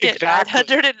M to get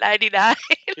 999?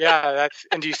 Yeah,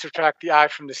 and do you subtract the I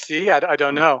from the C? I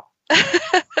don't know.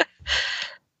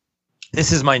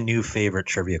 This is my new favorite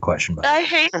trivia question. I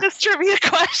hate this trivia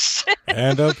question.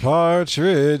 And a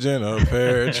partridge in a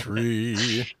pear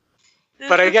tree.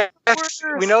 But I guess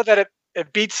we know that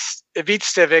it beats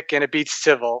civic and it beats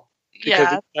civil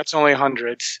because that's only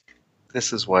hundreds.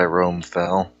 This is why Rome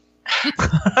fell.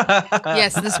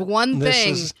 Yes, this one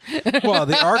thing. Well,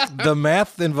 the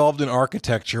math involved in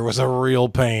architecture was a real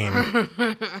pain.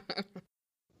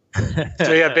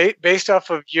 So yeah, based off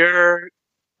of your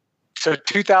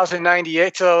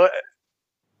 2098. So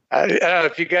I don't know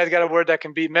if you guys got a word that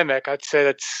can beat mimic. I'd say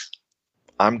that's.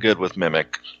 I'm good with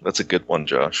mimic. That's a good one,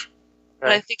 Josh.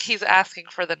 But I think he's asking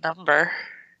for the number.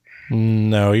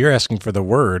 No, you're asking for the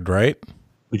word, right?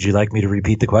 Would you like me to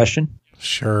repeat the question?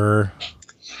 Sure.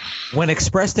 When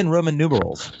expressed in Roman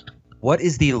numerals, what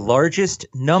is the largest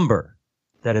number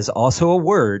that is also a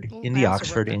word in the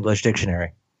Oxford English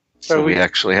Dictionary? So we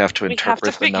actually have to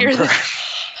interpret the number.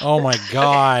 Oh my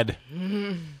God.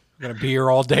 I'm going to be here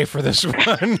all day for this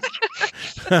one.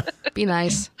 Be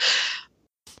nice.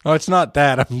 Oh, it's not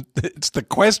that. It's the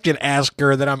question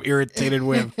asker that I'm irritated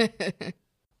with.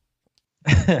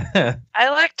 I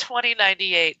like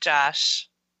 2098, Josh.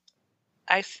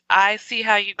 I see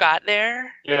how you got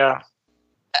there. Yeah.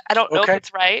 I don't know if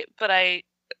it's right, but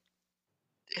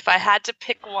if I had to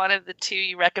pick one of the two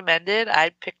you recommended,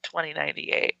 I'd pick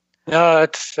 2098. No,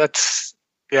 that's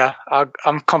yeah.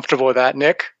 I'm comfortable with that,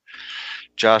 Nick.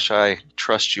 Josh, I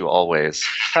trust you always.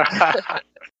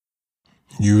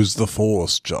 Use the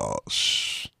force,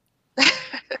 Josh.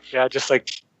 Yeah, just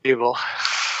like evil.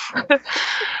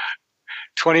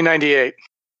 2098.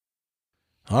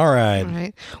 All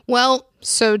right. Well,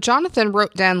 so Jonathan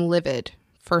wrote down livid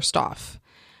first off,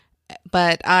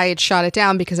 but I had shot it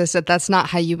down because I said that's not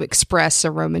how you express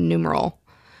a Roman numeral.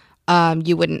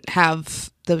 You wouldn't have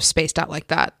those spaced out like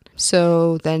that.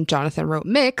 So then Jonathan wrote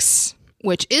mix,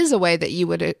 which is a way that you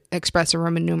would express a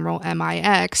Roman numeral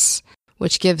MIX,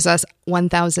 which gives us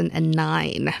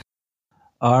 1009.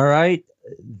 All right.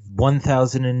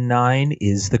 1009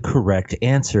 is the correct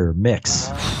answer. Mix.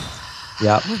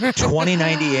 Yep.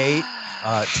 2098.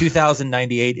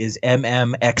 2098 is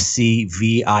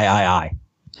MMXCVIII.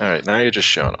 All right, now you're just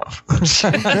showing off.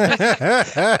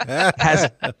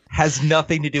 has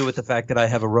nothing to do with the fact that I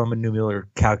have a Roman numeral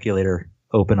calculator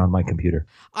open on my computer.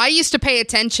 I used to pay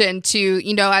attention to,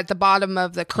 at the bottom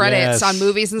of the credits on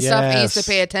movies and stuff, I used to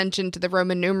pay attention to the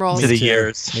Roman numerals. To the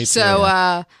years. So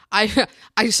I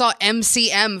saw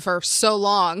MCM for so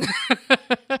long.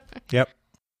 Yep.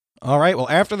 All right, well,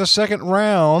 after the second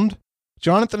round,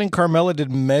 Jonathan and Carmela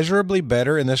did measurably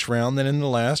better in this round than in the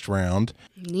last round.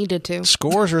 Needed to.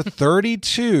 Scores are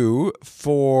 32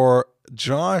 for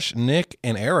Josh, Nick,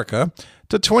 and Erica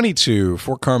to 22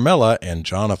 for Carmela and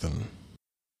Jonathan.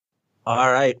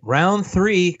 All right, round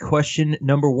 3, question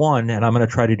number 1, and I'm going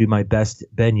to try to do my best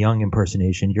Ben Young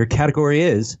impersonation. Your category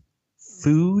is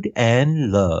food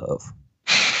and love.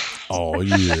 Oh,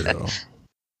 yeah.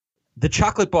 The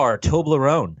chocolate bar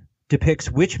Toblerone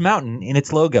depicts which mountain in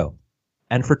its logo?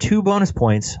 And for 2 bonus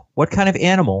points, what kind of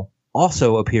animal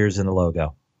also appears in the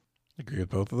logo? I agree with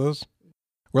both of those.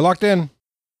 We're locked in.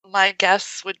 My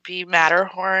guess would be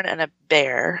Matterhorn and a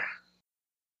bear.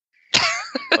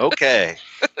 Okay.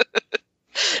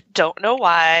 Don't know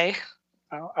why.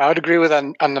 I would agree with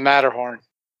on the Matterhorn.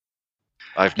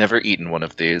 I've never eaten one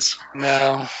of these.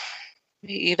 No.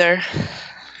 Me either.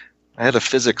 I had a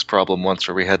physics problem once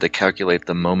where we had to calculate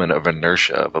the moment of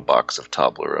inertia of a box of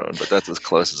Toblerone, but that's as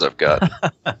close as I've got.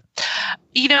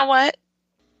 You know what?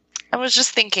 I was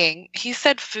just thinking, he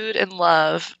said food and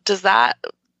love. Does that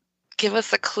give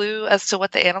us a clue as to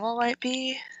what the animal might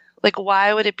be? Like,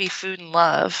 why would it be food and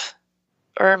love?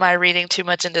 Or am I reading too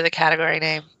much into the category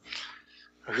name?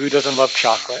 Who doesn't love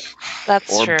chocolate?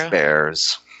 That's or true. Or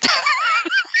bears.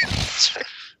 That's true.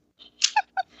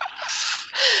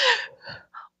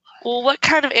 Well, what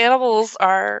kind of animals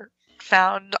are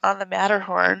found on the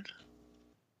Matterhorn?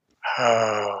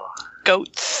 Oh.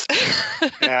 Goats.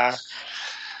 Yeah.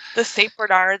 The St.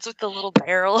 Bernards with the little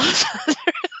barrels.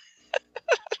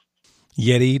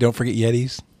 Yeti. Don't forget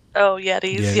Yetis. Oh,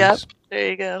 Yetis. Yep. There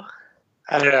you go.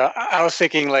 I don't know. I was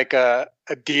thinking like a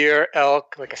deer,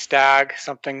 elk, like a stag,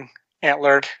 something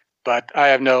antlered, but I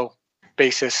have no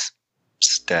basis.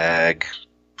 Stag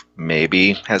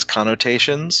maybe has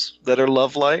connotations that are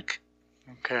love-like.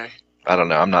 Okay. I don't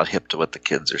know. I'm not hip to what the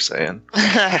kids are saying.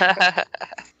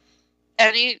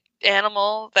 Any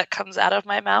animal that comes out of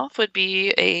my mouth would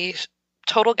be a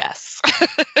total guess.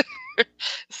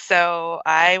 So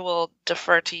I will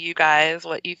defer to you guys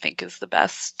what you think is the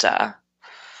best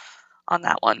on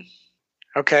that one.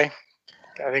 Okay.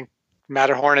 I think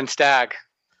Matterhorn and stag.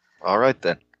 All right,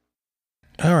 then.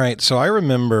 All right. So I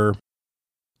remember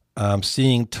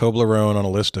seeing Toblerone on a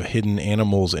list of hidden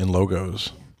animals in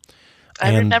logos.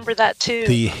 I remember that too.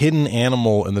 The hidden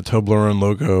animal in the Toblerone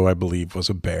logo, I believe, was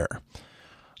a bear.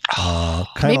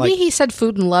 Maybe he said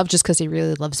food and love just because he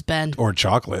really loves Ben. Or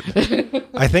chocolate.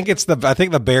 I think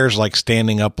the bear's like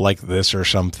standing up like this or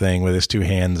something with his two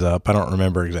hands up. I don't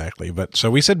remember exactly. But so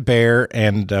we said bear,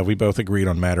 and we both agreed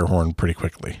on Matterhorn pretty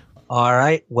quickly. All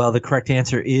right. Well, the correct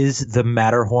answer is the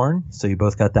Matterhorn. So you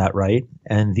both got that right.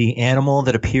 And the animal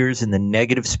that appears in the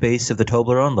negative space of the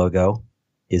Toblerone logo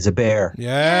is a bear.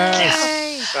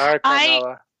 Yes. Sorry,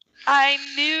 Carmela. I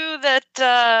knew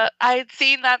that I'd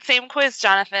seen that same quiz,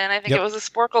 Jonathan. I think it was a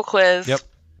Sporkle quiz. Yep.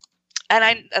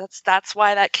 And that's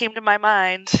why that came to my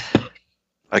mind.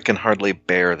 I can hardly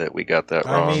bear that we got that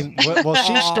wrong. I mean, well,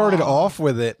 she started off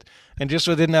with it and just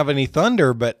didn't have any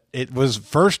thunder, but it was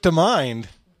first to mind.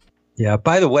 Yeah.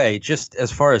 By the way, just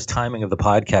as far as timing of the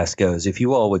podcast goes, if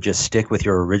you all would just stick with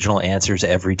your original answers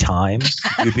every time,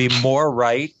 you'd be more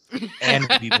right and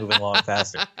we'd be moving along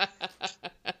faster.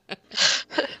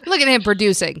 Look at him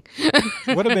producing.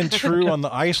 Would have been true on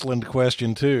the Iceland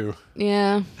question, too.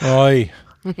 Yeah. Oi.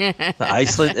 The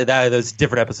Iceland, that was a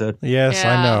different episode. Yes,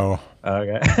 Yeah. I know.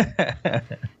 Okay.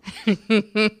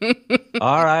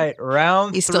 All right.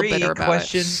 Round He's still 3, bitter about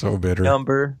question So bitter.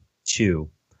 number 2.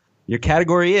 Your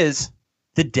category is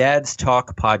the Dad's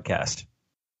Talk podcast.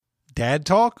 Dad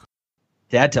talk?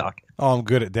 Dad Talk. Oh, I'm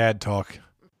good at dad talk.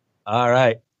 All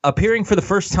right. Appearing for the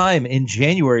first time in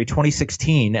January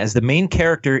 2016 as the main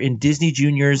character in Disney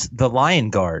Junior's The Lion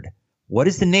Guard, what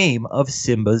is the name of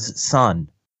Simba's son?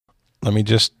 Let me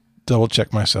just double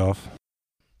check myself.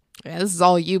 Yeah, this is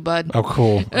all you, bud. Oh,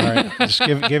 cool. All right. Just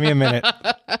give me a minute.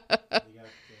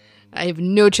 I have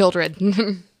no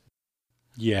children.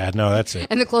 Yeah, no, that's it.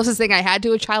 And the closest thing I had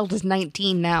to a child is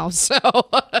 19 now, so.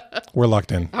 We're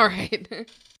locked in. All right.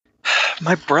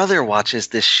 My brother watches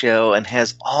this show and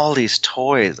has all these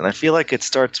toys, and I feel like it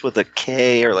starts with a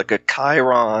K or like a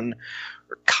Chiron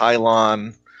or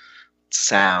Kylon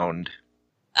sound.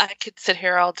 I could sit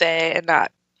here all day and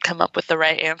not come up with the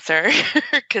right answer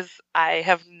because I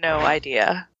have no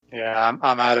idea. Yeah,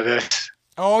 I'm out of this.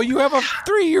 Oh, you have a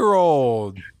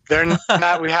 3-year-old. They're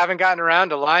not. We haven't gotten around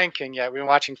to Lion King yet. We've been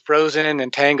watching Frozen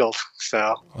and Tangled.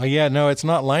 So. Oh, yeah, no, it's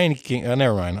not Lion King. Oh,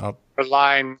 never mind. Or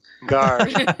Lion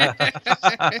Guard.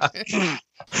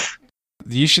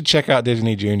 You should check out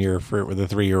Disney Junior for the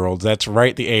 3-year-olds. That's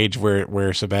right the age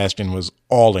where Sebastian was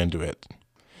all into it.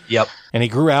 Yep. And he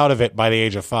grew out of it by the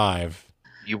age of 5.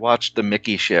 You watch the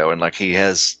Mickey show, and like he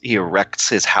erects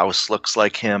his house, looks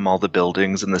like him, all the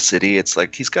buildings in the city. It's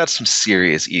like he's got some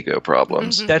serious ego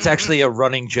problems. That's actually a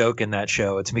running joke in that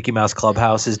show. It's Mickey Mouse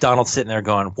Clubhouse. Is Donald sitting there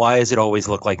going, why does it always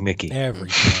look like Mickey? Every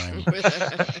time.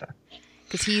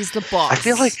 Because he's the boss. I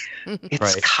feel like it's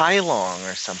Right.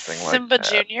 Kylong or something like Simba that.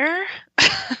 Jr.?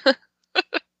 Junior.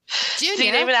 Do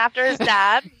you name it after his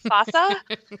dad, Fasa?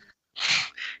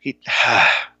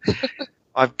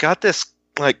 I've got this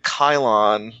like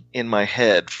Kylon in my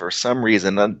head for some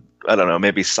reason. I don't know,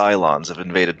 maybe Cylons have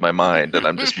invaded my mind and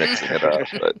I'm just mixing it up.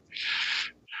 But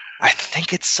I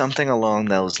think it's something along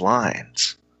those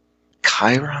lines.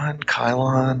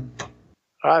 Kylon?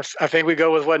 I think we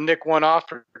go with what Nick won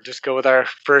off, or just go with our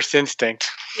first instinct.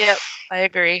 Yep, I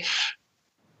agree.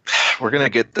 We're going to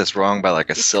get this wrong by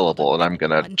like a syllable and I'm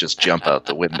going to just jump out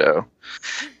the window.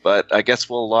 But I guess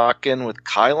we'll lock in with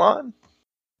Kylon.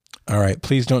 All right,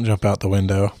 please don't jump out the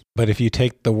window. But if you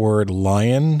take the word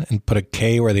lion and put a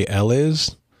K where the L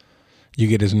is, you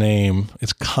get his name.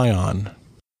 It's Kion.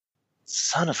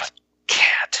 Son of a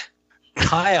cat.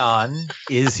 Kion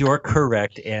is your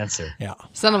correct answer. Yeah.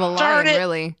 Son of a Darn lion, it.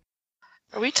 really.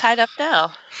 Are we tied up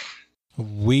now?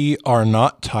 We are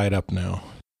not tied up now.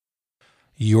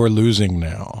 You're losing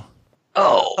now.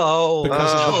 Oh.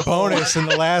 Because of the bonus in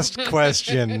the last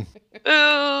question.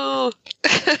 Ooh.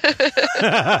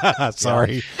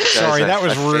 Sorry. Guys, Sorry, that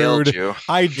was I failed rude. you.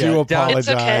 I do Yeah, apologize.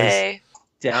 It's okay.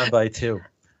 Down by 2.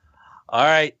 All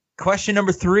right. Question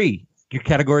number 3. Your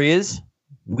category is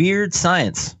Weird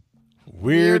Science.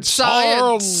 Weird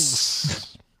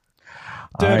science.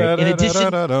 All right. In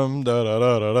addition,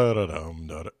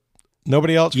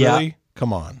 Nobody else, Yeah. really?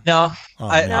 Come on. no, Oh,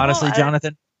 I, man. honestly, I-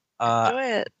 Jonathan, Do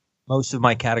it. most of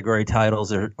my category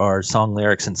titles are song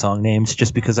lyrics and song names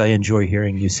just because I enjoy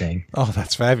hearing you sing. Oh,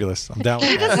 that's fabulous. I'm down with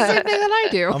He does the that. same thing that I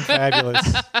do. I'm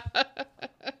fabulous.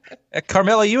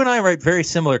 Carmela, you and I write very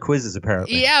similar quizzes,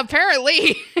 apparently. Yeah,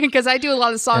 apparently, because I do a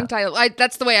lot of song titles.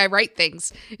 That's the way I write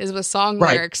things, is with song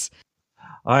Right. lyrics.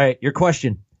 All right, your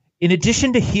question. In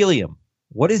addition to helium,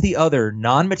 what is the other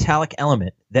non-metallic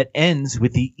element that ends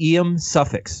with the -ium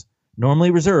suffix,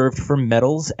 normally reserved for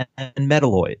metals and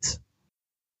metalloids?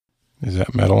 Is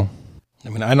that metal? I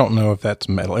mean, I don't know if that's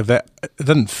metal. It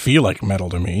doesn't feel like metal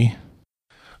to me.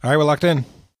 All right, we're locked in.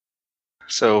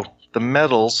 So the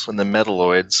metals and the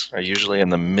metalloids are usually in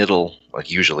the middle. Like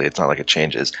usually, it's not like it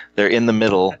changes. They're in the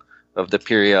middle of the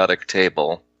periodic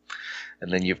table.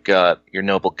 And then you've got your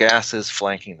noble gases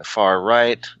flanking the far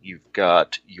right. You've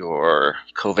got your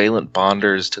covalent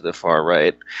bonders to the far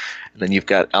right. And then you've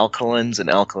got alkalins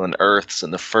and alkaline earths in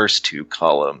the first two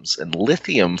columns. And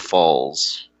lithium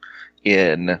falls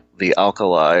in the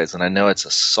alkalis. And I know it's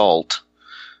a salt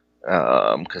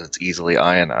because it's easily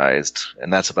ionized.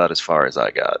 And that's about as far as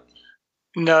I got.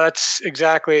 No, that's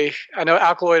exactly. I know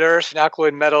alkaloid earths and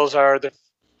alkaloid metals are the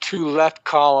two left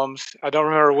columns. I don't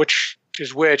remember which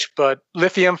is which, but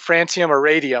lithium, francium, or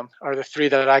radium are the three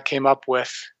that I came up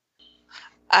with.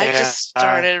 I just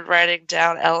started writing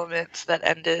down elements that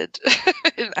ended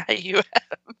in IUM.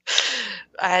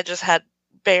 I just had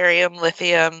barium,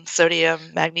 lithium, sodium,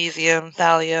 magnesium,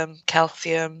 thallium,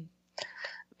 calcium,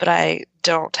 but I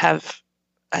don't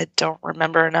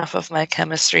remember enough of my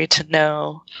chemistry to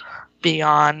know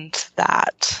beyond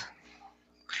that.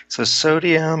 So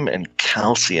sodium and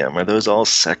calcium, are those all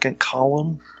second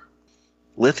column?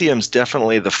 Lithium's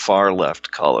definitely the far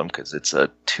left column because it's a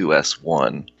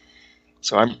 2s1.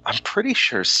 So I'm pretty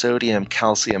sure sodium,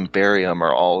 calcium, barium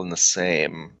are all in the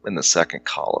second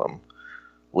column.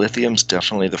 Lithium's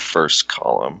definitely the first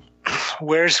column.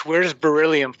 Where does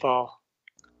beryllium fall?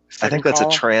 I think that's a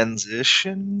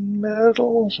transition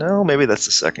metal. No, maybe that's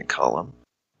the second column.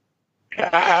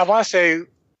 I want to say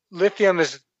lithium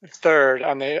is third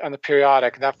on the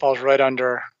periodic, and that falls right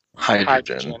under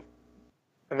hydrogen.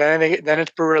 And then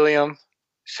it's beryllium.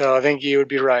 So I think you would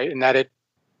be right in that it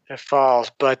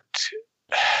falls. But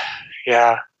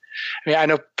yeah,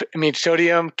 I mean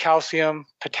sodium, calcium,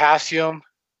 potassium.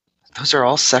 Those are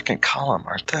all second column,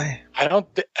 aren't they? I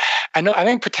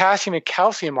think potassium and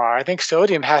calcium are. I think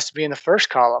sodium has to be in the first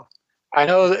column. I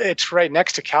know it's right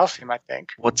next to calcium, I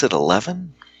think. What's it,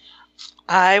 11?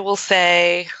 I will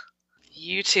say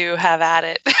you two have at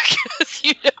it because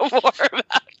you know more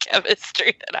about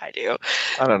chemistry than I do.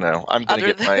 I don't know. I'm going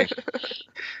to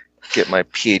get my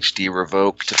PhD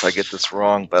revoked if I get this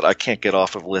wrong, but I can't get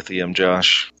off of lithium,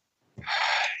 Josh.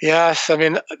 Yes, I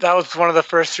mean, that was one of the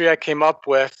first three I came up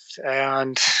with,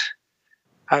 and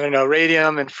I don't know,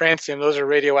 radium and francium, those are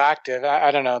radioactive.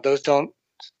 I don't know, those don't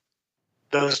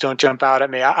jump out at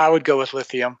me. I would go with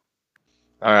lithium.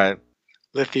 All right.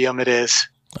 Lithium it is.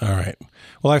 All right.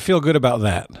 Well, I feel good about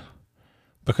that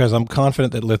because I'm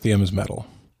confident that lithium is metal.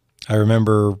 I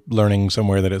remember learning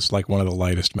somewhere that it's like one of the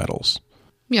lightest metals.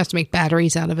 You have to make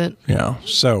batteries out of it. Yeah.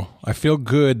 So I feel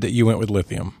good that you went with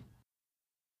lithium.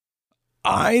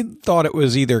 I thought it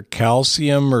was either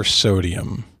calcium or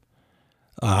sodium.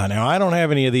 Now, I don't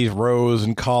have any of these rows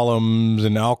and columns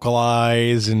and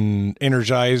alkalis and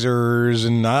energizers,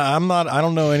 and I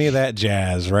don't know any of that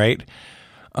jazz, right?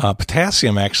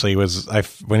 Potassium actually was,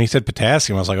 when he said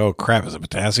potassium, I was like, oh crap, is it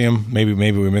potassium? Maybe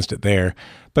we missed it there.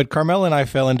 But Carmela and I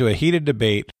fell into a heated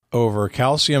debate over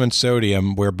calcium and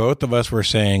sodium where both of us were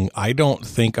saying, I don't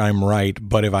think I'm right,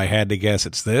 but if I had to guess,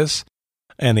 it's this.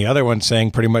 And the other one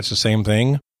saying pretty much the same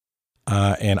thing.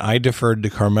 And I deferred to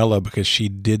Carmela because she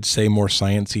did say more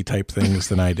sciencey type things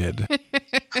than I did.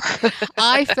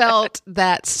 I felt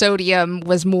that sodium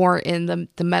was more in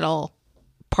the metal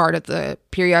part of the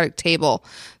periodic table.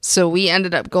 So we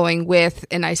ended up going with,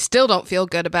 and I still don't feel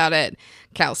good about it,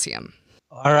 calcium.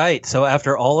 All right. So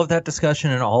after all of that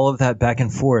discussion and all of that back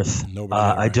and forth,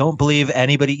 I don't believe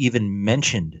anybody even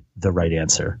mentioned the right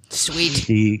answer.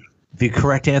 Sweet. The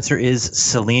correct answer is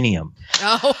selenium.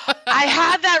 Oh, I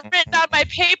had that written on my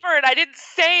paper and I didn't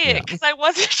say it because I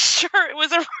wasn't sure it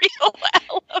was a real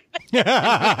element.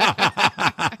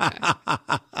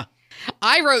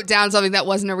 I wrote down something that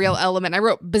wasn't a real element. I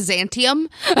wrote Byzantium.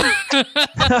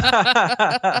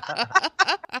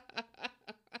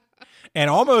 And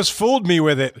almost fooled me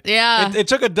with it. Yeah. It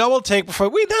took a double take before,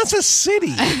 wait, that's a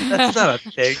city. That's not a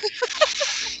thing.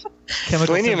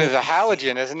 Selenium is a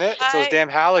halogen, isn't it? It's those damn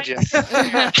halogens.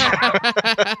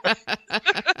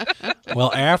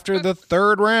 Well, after the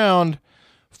third round,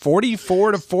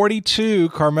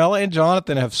 44-42, Carmela and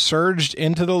Jonathan have surged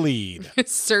into the lead.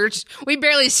 Surged. We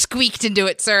barely squeaked into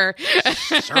it, sir.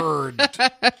 Surged.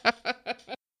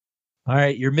 All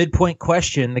right, your midpoint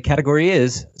question, the category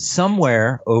is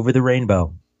Somewhere Over the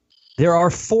Rainbow. There are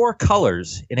 4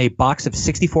 colors in a box of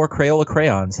 64 Crayola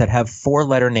crayons that have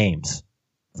 4-letter names.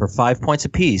 For 5 points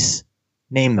apiece,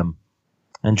 name them.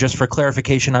 And just for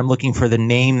clarification, I'm looking for the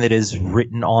name that is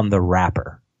written on the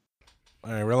wrapper.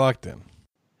 All right, reluctant.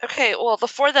 Okay, well, the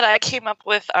 4 that I came up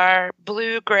with are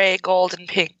blue, gray, gold, and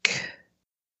pink.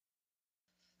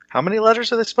 How many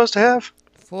letters are they supposed to have?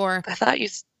 4. I thought you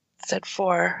said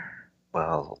 4.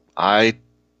 Well,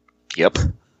 yep.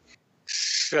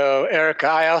 So, Erica,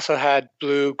 I also had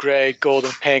blue, gray, gold,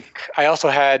 and pink. I also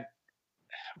had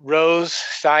rose,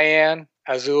 cyan,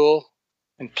 azul,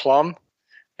 and plum.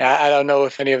 I don't know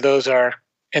if any of those are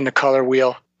in the color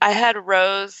wheel. I had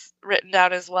rose written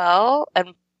down as well,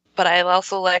 but I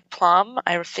also like plum.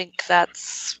 I think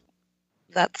that's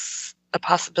a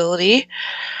possibility.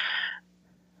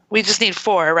 We just need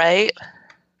 4, right?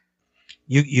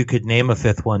 You could name a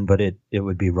fifth one, but it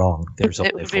would be wrong. There's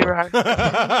It only would be 4. wrong.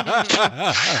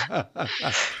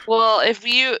 Well, if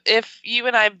you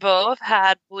and I both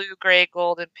had blue, gray,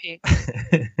 gold, and pink.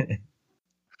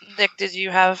 Nick, did you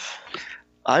have?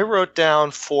 I wrote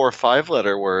down 4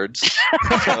 5-letter words.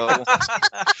 So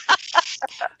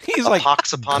He's a like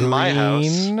pox upon my house.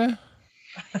 green,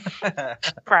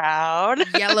 Proud.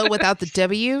 Yellow without the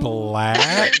W.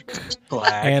 black,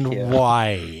 Black and yeah.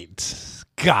 white.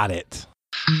 Got it.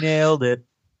 Nailed it.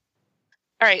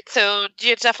 All right, so do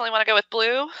you definitely want to go with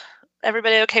blue?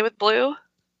 Everybody okay with blue?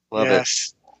 Love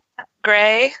Yes.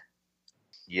 Gray? it.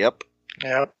 Yep.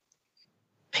 Yep.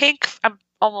 Pink, I'm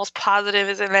almost positive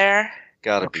is in there.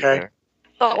 Gotta be Okay. there.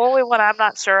 The only one I'm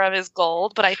not sure of is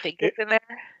gold, but I think it's in there.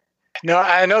 No,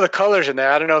 I know the color's in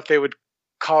there. I don't know if they would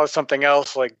call it something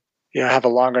else, like, have a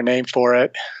longer name for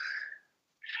it.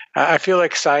 I feel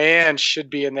like cyan should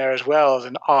be in there as well as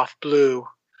an off blue.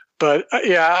 But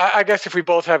I guess if we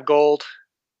both have gold,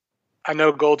 I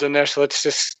know gold's in there, so let's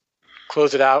just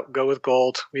close it out. Go with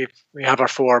gold. We have our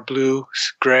 4: blue,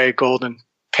 gray, gold, and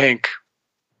pink.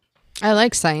 I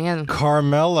like cyan.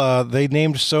 Carmela, they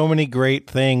named so many great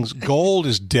things. Gold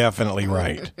is definitely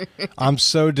right. I'm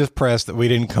so depressed that we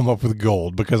didn't come up with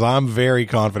gold because I'm very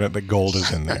confident that gold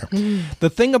is in there. The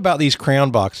thing about these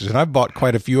crayon boxes, and I've bought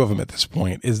quite a few of them at this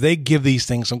point, is they give these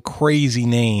things some crazy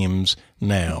names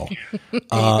now.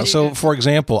 So, for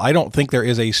example, I don't think there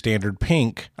is a standard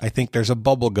pink. I think there's a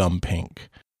bubblegum pink.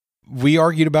 We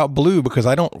argued about blue because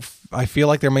I feel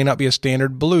like there may not be a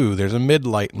standard blue. There's a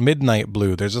midnight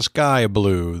blue. There's a sky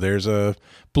blue. There's a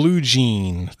blue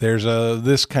jean. There's a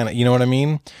this kind of, you know what I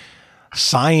mean?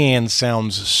 Cyan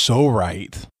sounds so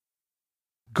right.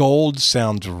 Gold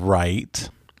sounds right.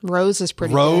 Rose is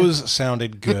pretty good. Rose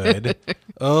sounded good.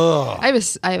 Ugh. I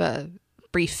have a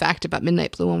brief fact about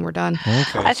midnight blue when we're done.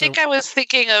 Okay. I think I was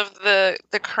thinking of the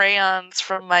crayons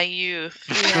from my youth.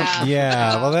 Yeah.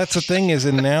 Yeah, well, that's the thing is,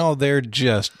 and now they're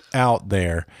just out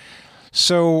there.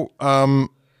 So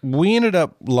we ended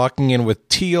up locking in with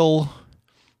teal,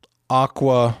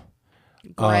 aqua,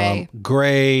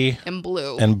 gray, And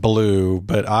blue. and blue.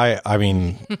 But I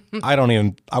mean, I don't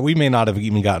even. We may not have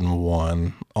even gotten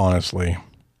one, honestly.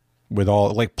 With all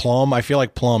like plum, I feel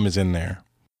like plum is in there.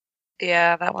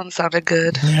 Yeah, that one sounded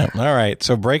good. Yeah. All right.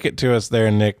 So break it to us there,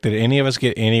 Nick. Did any of us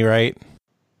get any right?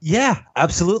 Yeah,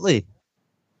 absolutely.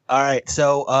 All right.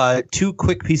 So 2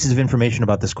 quick pieces of information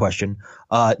about this question.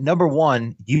 Number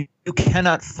 1, you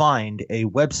cannot find a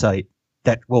website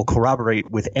that will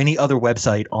corroborate with any other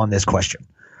website on this question.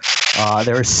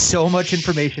 There is so much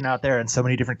information out there and so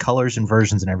many different colors and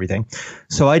versions and everything.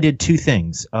 So I did 2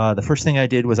 things. The first thing I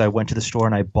did was I went to the store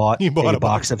and I bought a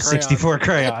box of 64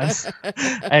 crayons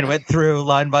and went through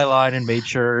line by line and made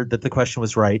sure that the question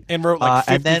was right. And wrote like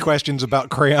 50 questions about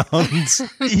crayons.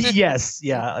 Yes.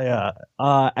 Yeah.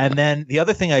 And then the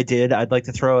other thing I did, I'd like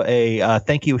to throw a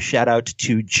thank you shout out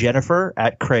to Jennifer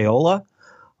at Crayola,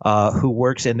 who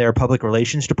works in their public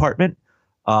relations department.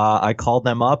 I called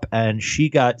them up and she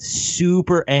got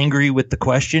super angry with the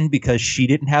question because she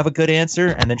didn't have a good answer.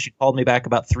 And then she called me back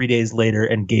about 3 days later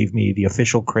and gave me the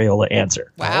official Crayola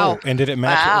answer. Wow. And did it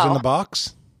match what was in the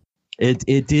box?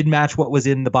 It did match what was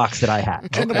in the box that I had.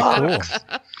 Okay, cool.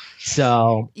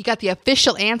 So You got the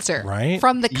official answer Right?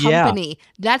 from the Yeah. company.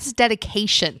 That's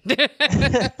dedication.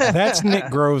 That's Nick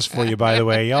Groves for you, by the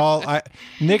way, y'all.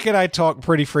 Nick and I talk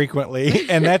pretty frequently,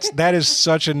 and that is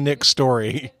such a Nick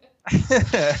story.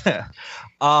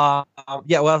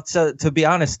 well, so to be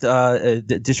honest,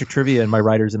 District Trivia and my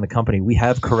writers in the company, we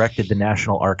have corrected the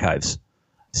National Archives.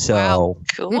 So, Wow.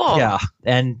 Cool. yeah,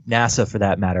 and NASA for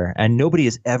that matter. And nobody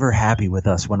is ever happy with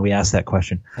us when we ask that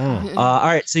question. All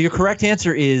right, so your correct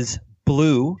answer is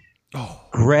blue,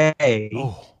 gray,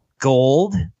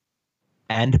 gold,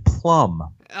 and plum.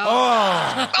 We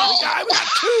got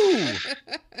 2.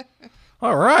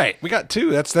 All right, we got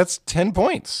 2. That's 10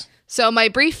 points. So my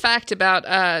brief fact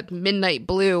about Midnight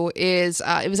Blue is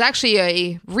it was actually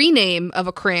a rename of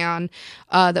a crayon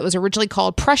that was originally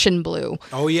called Prussian Blue.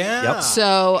 Oh yeah. Yep.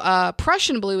 So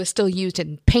Prussian Blue is still used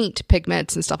in paint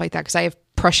pigments and stuff like that because I have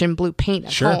Prussian blue paint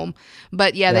at Sure. home.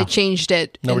 But yeah, they changed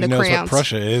it Nobody in the knows crayons. what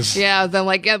Prussia is. Yeah, then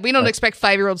like we don't expect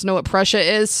 5-year-olds to know what Prussia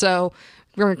is, so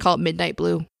we're gonna call it midnight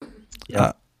blue.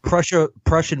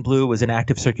 Prussian blue was in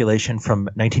active circulation from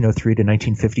 1903 to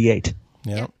 1958.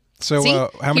 Yeah. So See, how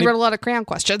he many wrote a lot of crayon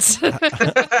questions.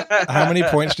 how many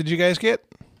points did you guys get?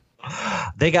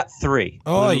 They got 3.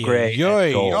 Oh, Blue, gray, and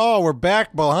gold. Oh, we're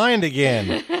back behind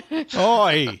again.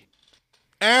 Oi.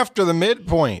 After the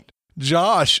midpoint,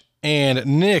 Josh and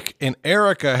Nick and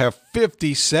Erica have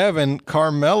 57.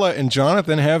 Carmela and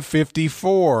Jonathan have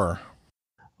 54.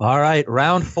 All right,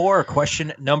 round 4,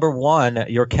 question number 1.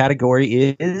 Your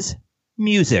category is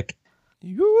music.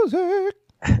 Music.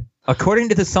 According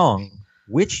to the song,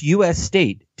 which U.S.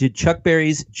 state did Chuck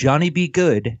Berry's Johnny Be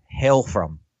Good hail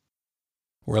from?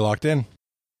 We're locked in.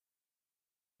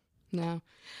 No.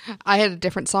 I had a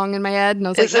different song in my head, and I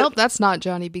was Is like, it- nope, that's not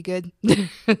Johnny Be Good.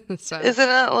 So, Isn't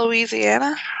it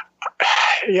Louisiana?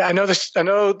 Yeah, I know this. I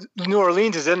know New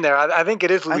Orleans is in there. I think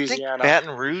it is I think Louisiana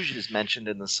Baton Rouge is mentioned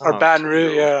in the song. or Baton too.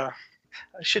 Rouge. Yeah.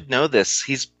 I should know this.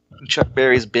 Chuck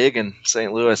Berry's big in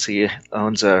St. Louis. He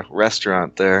owns a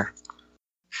restaurant there.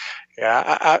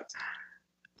 Yeah.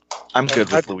 I'm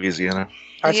good with Louisiana.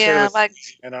 I'd say Yeah, it was like-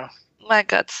 Louisiana. My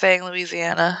gut's saying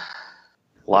Louisiana.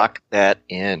 Lock that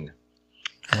in.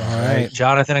 All right.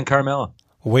 Jonathan and Carmela.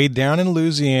 Way down in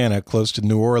Louisiana, close to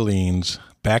New Orleans,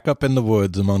 back up in the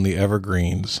woods among the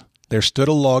evergreens, there stood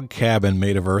a log cabin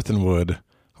made of earth and wood,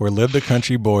 where lived a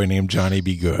country boy named Johnny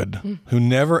Be Good, who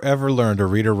never ever learned to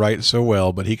read or write so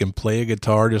well, but he can play a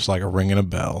guitar just like a ringing a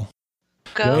bell.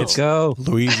 Go. Let's go.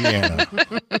 Louisiana.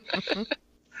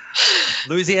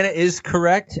 Louisiana is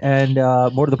correct, and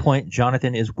more to the point,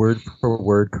 Jonathan is word for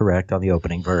word correct on the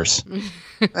opening verse.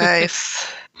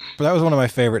 Nice. But that was one of my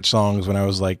favorite songs when I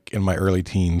was like in my early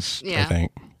teens, I Yeah.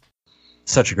 think.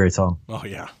 Such a great song. Oh,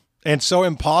 yeah. And so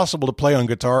impossible to play on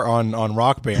guitar on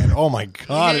Rock Band. Oh, my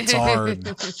God, it's hard.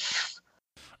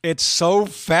 It's so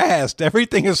fast.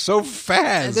 Everything is so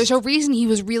fast. there's a reason he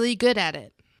was really good at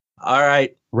it. All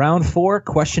right, round 4,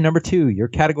 question number 2. Your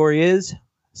category is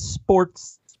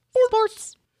sports.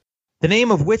 Sports. The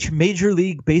name of which Major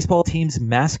League Baseball team's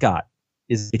mascot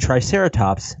is a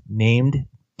Triceratops named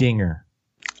Dinger?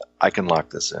 I can lock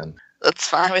this in. That's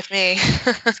fine with me.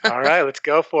 All right, let's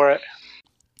go for it.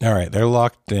 All right, they're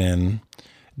locked in.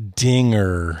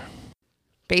 Dinger.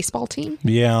 Baseball team?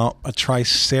 Yeah, a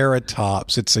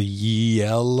Triceratops. It's a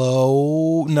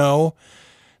yellow.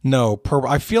 No, purple.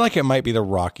 I feel like it might be the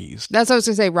Rockies. That's what I was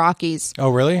going to say, Rockies. Oh,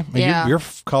 really? Yeah. You're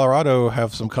Colorado,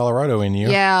 have some Colorado in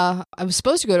you. Yeah, I was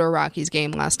supposed to go to a Rockies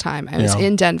game last time. I was Yeah.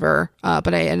 in Denver,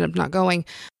 but I ended up not going.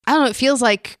 I don't know, it feels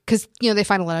like, because, they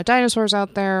find a lot of dinosaurs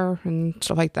out there and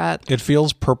stuff like that. It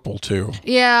feels purple, too.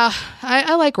 Yeah,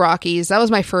 I like Rockies. That was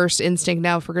my first instinct.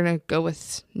 Now, if we're going to go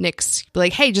with Nick's, be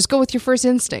like, hey, just go with your first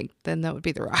instinct. Then that would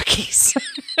be the Rockies.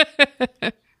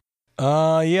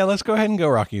 Yeah, let's go ahead and go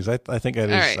Rockies. I think it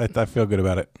is. All right. I feel good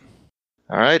about it.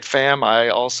 All right, fam. I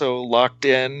also locked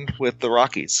in with the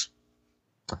Rockies.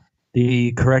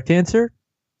 The correct answer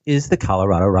is the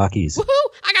Colorado Rockies. Woohoo!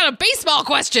 I got a baseball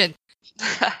question.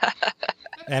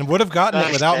 And would have gotten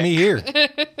it without me here.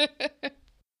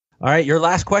 All right, your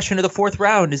last question of the 4th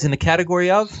round is in the category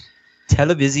of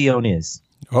Televisiones.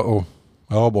 Uh-oh.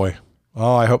 Oh, boy.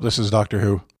 Oh, I hope this is Doctor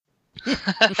Who.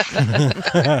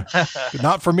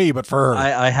 Not for me, but for her.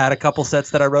 I had a couple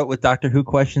sets that I wrote with Doctor Who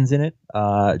questions in it.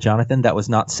 Jonathan, that was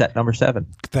not set number 7.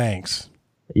 Thanks.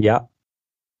 Yeah.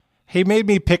 He made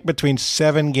me pick between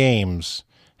 7 games.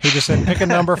 He just said, pick a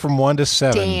number from 1 to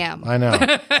 7. Damn. I know.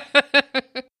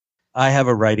 I have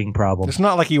a writing problem. It's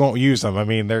not like he won't use them. I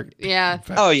mean, they're Yeah.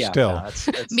 Oh, yeah. still. No,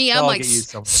 it's- Me, they'll I'm all like get used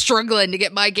some. struggling to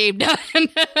get my game done.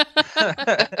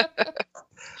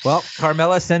 Well,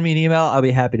 Carmela, send me an email. I'll be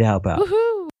happy to help out.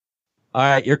 Woohoo! All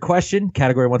right, your question,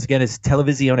 category once again, is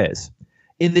Televisiones.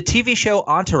 In the TV show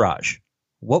Entourage,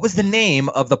 what was the name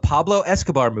of the Pablo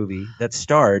Escobar movie that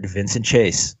starred Vincent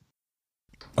Chase?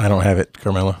 I don't have it,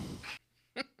 Carmela.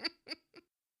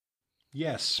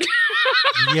 Yes.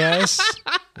 Yes.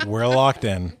 We're locked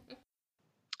in.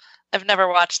 I've never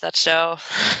watched that show.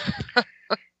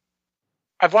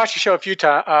 I've watched the show a few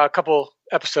times, a couple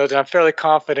episodes, and I'm fairly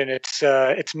confident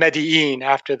it's Medellin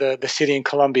after the city in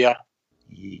Colombia.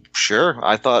 Sure.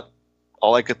 I thought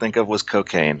all I could think of was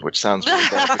cocaine, which sounds really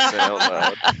bad to say out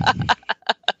loud.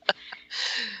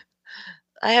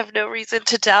 I have no reason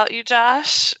to doubt you,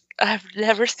 Josh. I've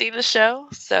never seen the show,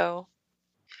 so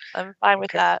I'm fine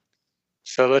with Okay. that.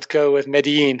 So let's go with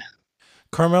Medellin.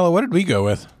 Carmela, what did we go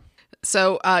with?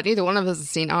 So neither one of us has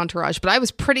seen Entourage, but I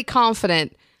was pretty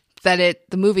confident that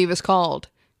the movie was called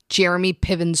Jeremy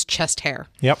Piven's chest hair.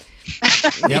 Yep.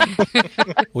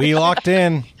 We locked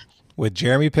in with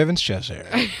Jeremy Piven's chest hair.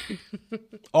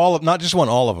 Not just one,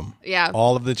 all of them. Yeah.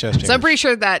 All of the chest hairs. So I'm pretty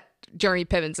sure that Jeremy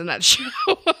Piven's in that show.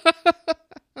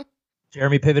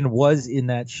 Jeremy Piven was in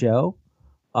that show.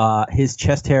 His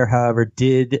chest hair, however,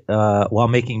 did, while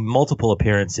making multiple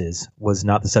appearances, was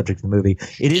not the subject of the movie.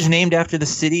 It is named after the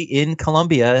city in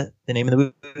Colombia. The name of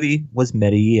the movie was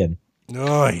Medellin.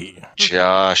 Oy.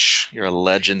 Josh, you're a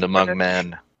legend among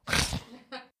men.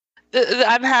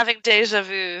 I'm having deja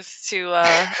vus to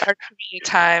our community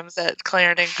times at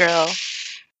Clarendon Grill.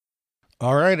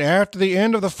 All right. After the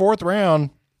end of the fourth round,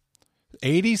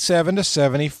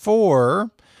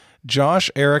 87-74,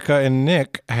 Josh, Erica, and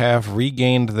Nick have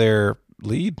regained their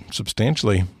lead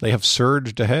substantially. They have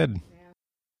surged ahead.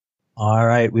 All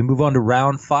right. We move on to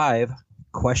round 5.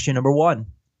 Question number 1.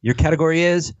 Your category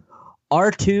is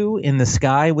R2 in the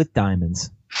Sky with Diamonds.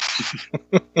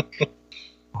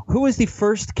 Who is the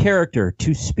first character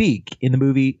to speak in the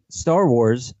movie Star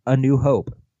Wars A New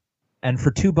Hope? And for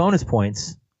 2 bonus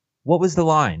points, what was the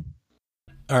line?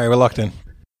 All right, we're locked in.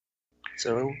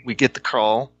 So we get the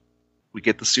crawl. We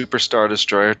get the Super Star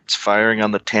Destroyer. It's firing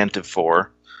on the Tantive 4.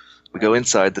 We go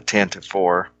inside the Tantive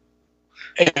 4.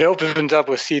 It opens up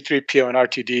with C-3PO and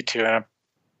R2-D2, and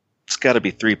It's got to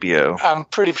be 3PO. I'm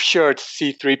pretty sure it's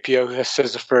C-3PO who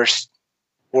says the first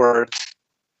words.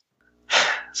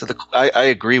 So I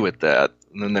agree with that.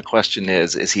 And then the question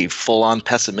is he full-on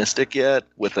pessimistic yet?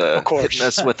 With Of course. hitting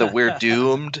us with a we're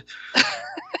doomed?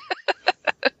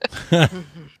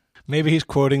 Maybe he's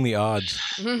quoting the odds.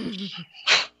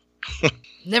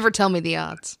 Never tell me the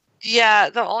odds. Yeah,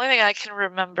 the only thing I can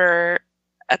remember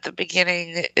at the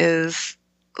beginning is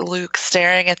Luke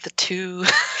staring at the 2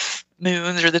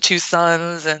 moons or the 2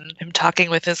 suns and him talking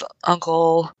with his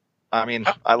uncle. I mean,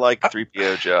 I like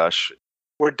 3PO, Josh.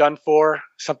 We're done for,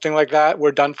 something like that.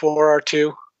 We're done for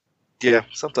R2. Yeah,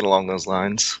 something along those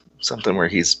lines. Something where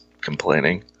he's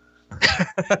complaining.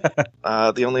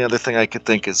 The only other thing I could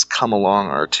think is come along,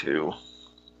 R2.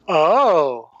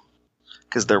 Oh,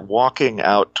 Because they're walking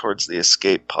out towards the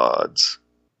escape pods.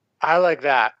 I like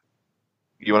that.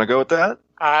 You want to go with that?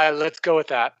 Let's go with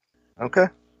that. Okay.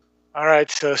 All right,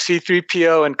 so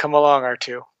C-3PO and come along,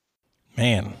 R2.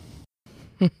 Man.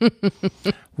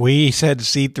 We said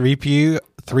C-3PO.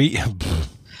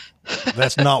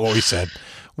 That's not what we said.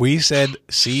 We said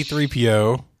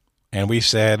C-3PO, and we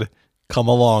said come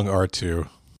along, R2.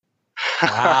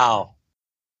 Wow.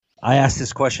 I asked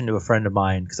this question to a friend of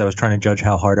mine because I was trying to judge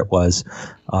how hard it was.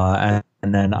 And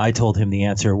then I told him the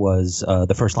answer was,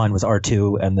 the first line was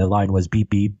R2, and the line was beep,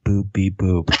 beep, boop, beep,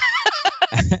 boop.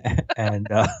 And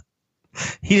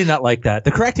he did not like that.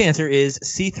 The correct answer is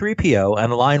C-3PO,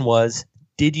 and the line was,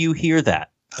 did you hear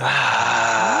that?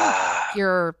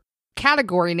 Your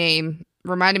category name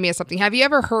reminded me of something. Have you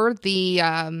ever heard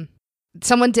the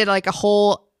someone did like a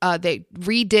whole they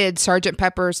redid Sgt.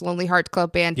 Pepper's Lonely Hearts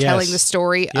Club Band telling the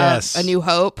story of A New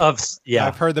Hope?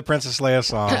 I've heard the Princess Leia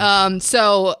song.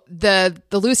 So the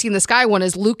Lucy in the Sky one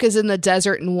is Luke is in the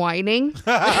desert and whining.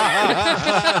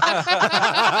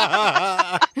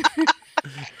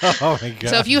 Oh my god.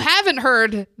 So if you haven't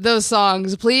heard those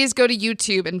songs, please go to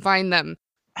YouTube and find them.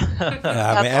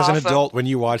 As an adult, when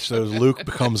you watch those, Luke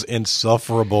becomes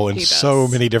insufferable in so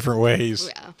many different ways.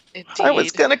 Yeah. Indeed. I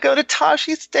was going to go to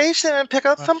Tashi Station and pick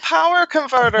up some power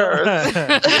converters.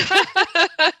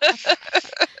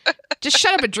 Just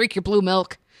shut up and drink your blue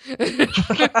milk.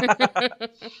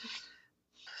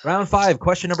 Round 5,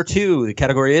 question number 2. The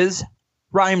category is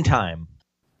rhyme time.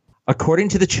 According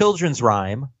to the children's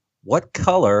rhyme, what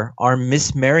color are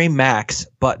Miss Mary Mac's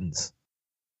buttons?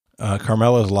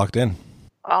 Carmela is locked in.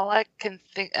 All I can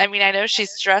think, I mean, I know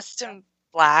she's dressed in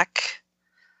black.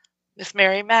 Miss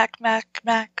Mary Mac,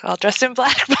 all dressed in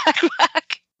black,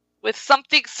 with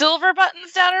something, silver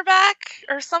buttons down her back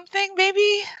or something,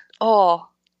 maybe? Oh,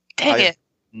 dang it.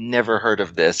 Never heard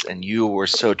of this, and you were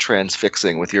so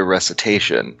transfixing with your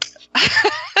recitation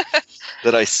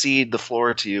that I cede the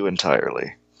floor to you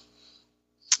entirely.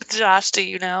 Josh, do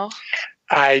you know?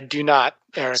 I do not,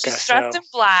 Erica. She's dressed in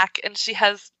black, and she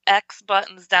has X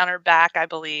buttons down her back, I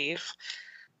believe.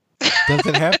 Does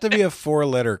it have to be a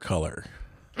 4-letter color?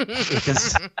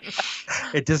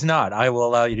 It does not. I will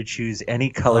allow you to choose any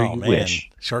color you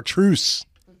wish. Chartreuse.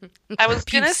 I was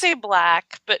going to say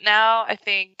black, but now I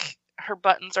think her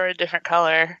buttons are a different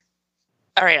color.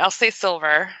 All right, I'll say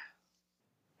silver.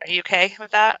 Are you okay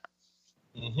with that?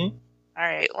 Mm-hmm. All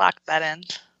right, lock that in.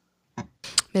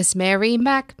 Miss Mary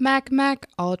Mac,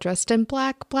 all dressed in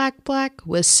black,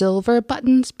 with silver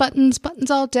buttons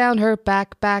all down her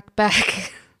back.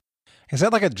 Is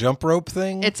that like a jump rope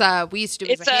thing? It's we used to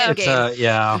do it as a hand game.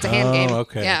 Yeah. It's a hand game.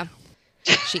 Okay. Yeah.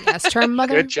 She asked her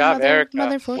mother. Good job, Erica.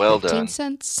 Mother for Well 15 done.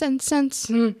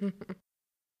 cents.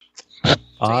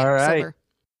 All right. Silver.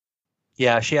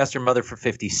 Yeah, she asked her mother for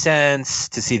 50 cents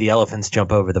to see the elephants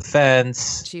jump over the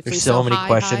fence. She There's flew so so many high,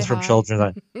 questions high, from high.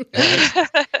 children.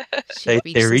 She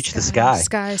They reached the sky.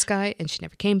 Sky, and she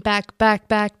never came back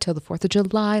till the 4th of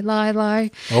July,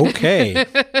 lie. Okay.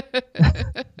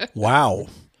 Wow.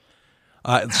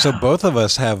 So both of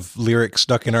us have lyrics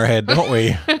stuck in our head, don't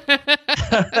we?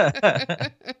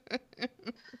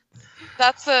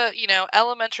 That's a,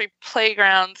 elementary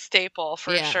playground staple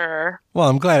for Yeah. sure. Well,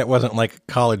 I'm glad it wasn't like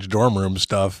college dorm room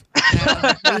stuff.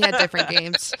 No, we had different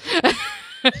games.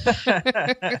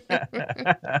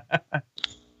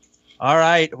 All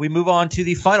right, we move on to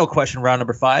the final question, round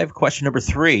number 5. Question number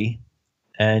 3.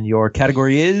 And your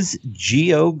category is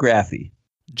geography.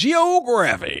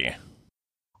 Geography.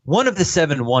 One of the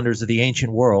 7 wonders of the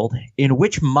ancient world, in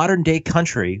which modern-day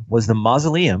country was the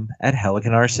mausoleum at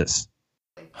Halicarnassus?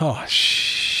 Oh,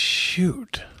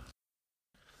 shoot.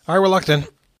 All right, we're locked in.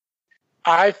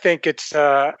 I think it's.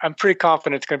 I'm pretty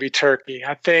confident it's going to be Turkey.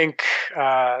 I think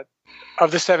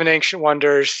of the 7 ancient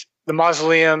wonders, the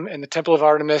mausoleum and the Temple of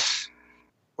Artemis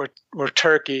were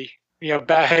Turkey.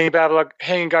 Hanging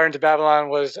Gardens of Babylon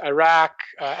was Iraq.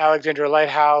 Alexandria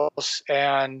Lighthouse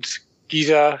and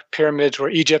Giza pyramids were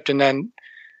Egypt, and then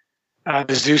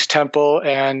the Zeus Temple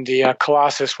and the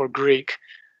Colossus were Greek.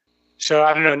 So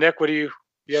I don't know, Nick. Do you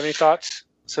have any thoughts?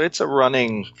 So it's a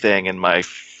running thing in my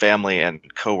family and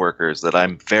coworkers that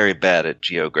I'm very bad at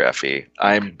geography.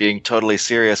 I'm being totally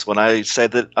serious when I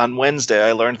said that on Wednesday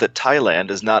I learned that Thailand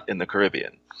is not in the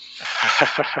Caribbean.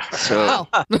 So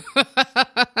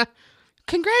Oh.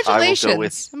 Congratulations.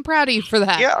 with- I'm proud of you for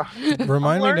that. yeah,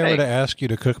 Remind me never learning. to ask you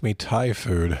to cook me Thai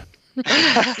food.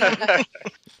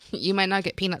 You might not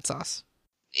get peanut sauce.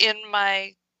 In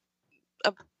my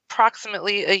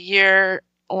approximately a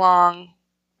year-long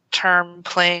term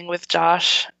playing with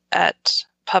Josh at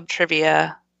pub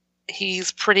trivia,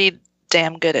 he's pretty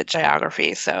damn good at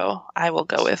geography, so I will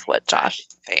go with what Josh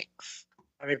thinks.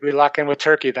 I think we lock in with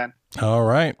Turkey then. All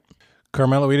right.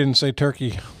 Carmela, we didn't say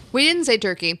turkey. We didn't say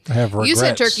Turkey. I have regrets. You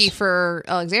said Turkey for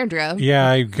Alexandria. Yeah,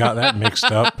 I got that mixed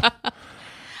up.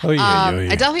 Oh, yeah.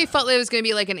 I definitely felt it was going to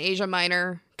be like an Asia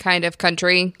Minor kind of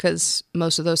country because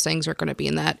most of those things are going to be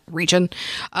in that region.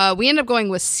 We end up going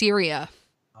with Syria.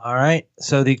 All right,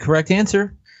 so the correct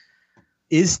answer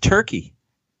is Turkey.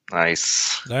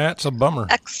 nice. That's a bummer.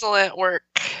 Excellent work.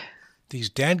 These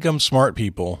dadgum smart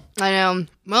people. I know.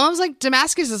 Well, I was like,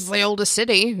 Damascus is the oldest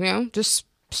city. Just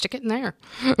stick it in there.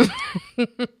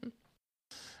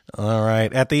 All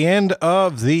right. At the end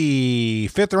of the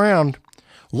 5th round,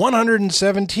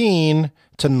 117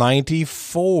 to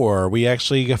 94. We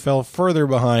actually fell further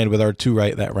behind with our 2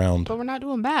 right that round. But we're not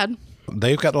doing bad.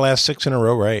 They've got the last 6 in a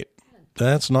row right.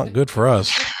 That's not good for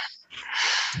us.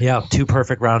 Yeah, 2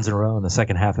 perfect rounds in a row in the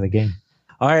second half of the game.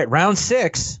 All right, round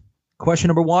 6. Question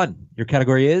number 1. Your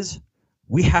category is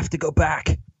we have to go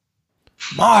back.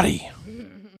 Marty.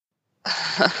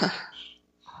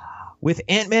 With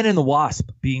Ant-Man and the Wasp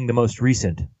being the most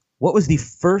recent, what was the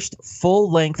first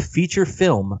full-length feature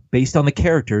film based on the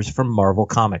characters from Marvel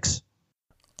Comics?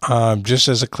 Just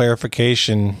as a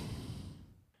clarification,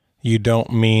 you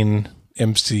don't mean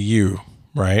MCU,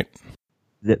 right?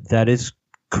 That is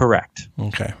correct.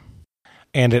 Okay.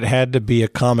 And it had to be a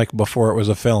comic before it was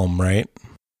a film, right?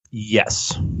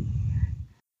 Yes.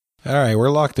 All right, we're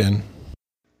locked in.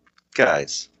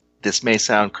 Guys, this may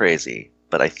sound crazy,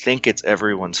 but I think it's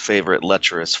everyone's favorite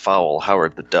lecherous fowl,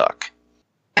 Howard the Duck.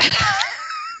 I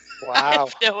Wow.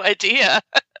 have no idea.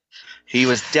 He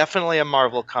was definitely a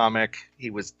Marvel comic. He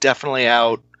was definitely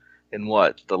out in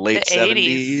the late The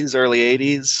 70s, early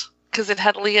 80s? Because it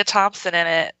had Leah Thompson in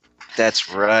it.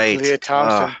 That's right. Leah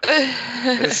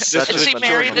Thompson. Such a She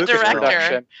married the Lucas director.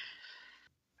 production.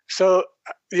 So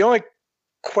the only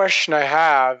question I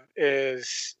have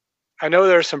is, I know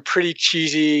there's some pretty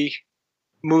cheesy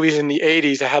movies in the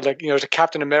 80s that had there's a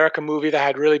Captain America movie that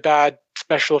had really bad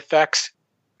special effects.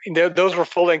 Those were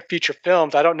full-length feature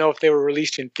films. I don't know if they were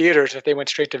released in theaters, if they went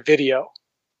straight to video.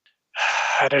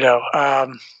 I don't know.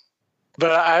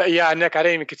 But Nick, I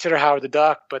didn't even consider Howard the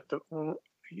Duck, but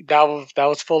that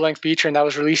was full-length feature, and that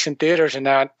was released in theaters, and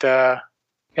that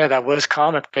was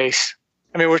comic-based.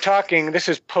 I mean, we're talking, this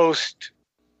is post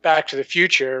Back to the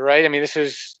Future, right? I mean, this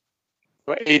is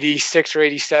 86 or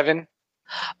 87.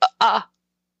 The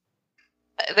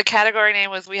category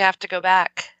name was We Have to Go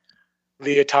Back.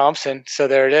 Leah Thompson. So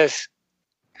there it is.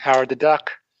 Howard the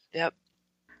Duck. Yep.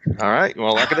 All right, you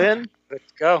want to lock it in?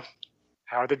 Let's go.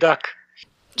 Howard the Duck.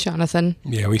 Jonathan.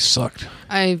 Yeah, we sucked.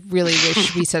 I really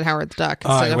wish we said Howard the Duck.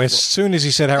 As soon as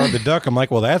he said Howard the Duck, I'm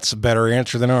like, well, that's a better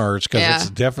answer than ours because it's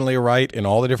definitely right in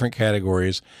all the different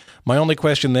categories. My only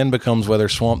question then becomes whether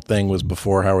Swamp Thing was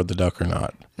before Howard the Duck or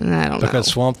not. I don't know. Because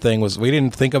Swamp Thing we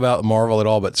didn't think about Marvel at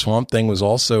all, but Swamp Thing was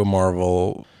also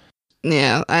Marvel.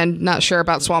 Yeah, I'm not sure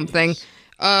about Swamp Thing.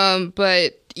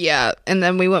 But yeah, and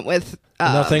then we went with...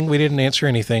 Nothing. We didn't answer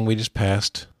anything. We just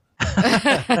passed.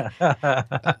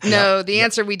 No, the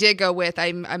answer we did go with,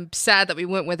 I'm sad that we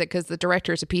went with it because the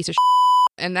director is a piece of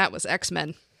and that was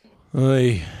X-Men.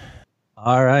 Oy.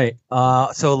 All right.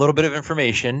 So a little bit of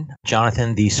information.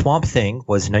 Jonathan, the Swamp Thing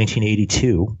was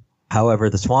 1982. However,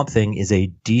 the Swamp Thing is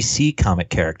a DC comic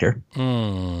character.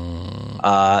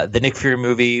 The Nick Fury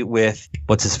movie with,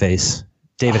 what's his face?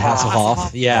 David Hasselhoff.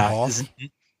 Yeah. This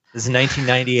is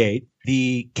 1998.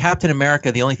 The Captain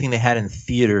America, the only thing they had in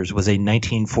theaters was a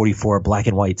 1944 black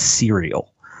and white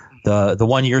serial. The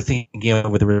one you're thinking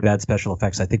of with the really bad special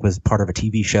effects, I think, was part of a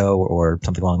TV show or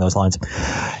something along those lines.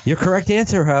 Your correct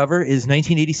answer, however, is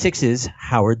 1986's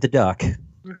Howard the Duck.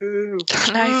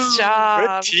 Nice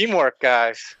job. Good teamwork,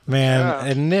 guys. Man,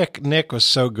 and Nick was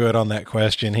so good on that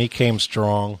question. He came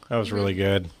strong. That was really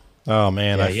good. Oh,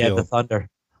 man, Yeah, I he had feel... the thunder.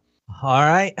 All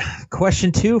right.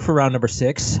 Question 2 for round number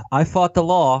 6. I fought the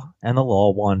law, and the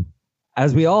law won.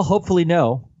 As we all hopefully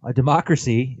know, a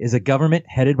democracy is a government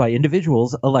headed by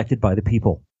individuals elected by the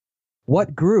people.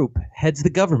 What group heads the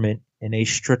government in a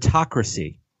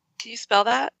stratocracy? Can you spell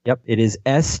that? Yep, it is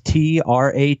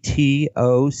STRATOCRACY,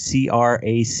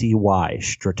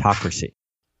 stratocracy.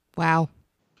 Wow.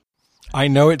 I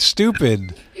know it's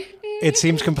stupid. It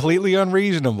seems completely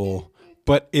unreasonable,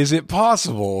 but is it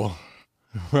possible?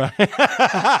 Right.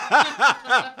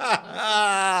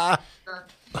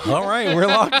 All right, we're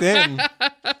locked in.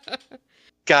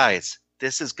 Guys,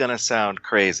 this is going to sound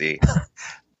crazy,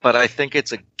 but I think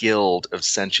it's a guild of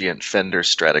sentient Fender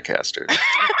Stratocasters.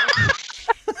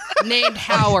 Named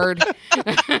Howard.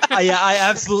 Yeah, I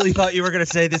absolutely thought you were going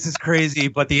to say this is crazy,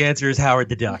 but the answer is Howard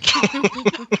the Duck.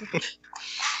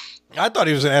 I thought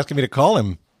he was asking me to call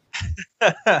him.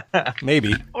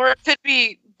 Maybe. Or it could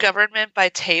be government by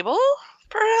table,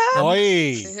 perhaps?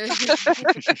 Oy.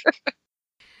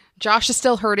 Josh is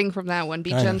still hurting from that one.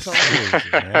 Be gentle.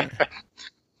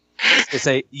 They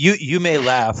say you may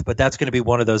laugh, but that's going to be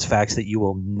one of those facts that you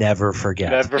will never forget.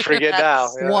 Never forget now.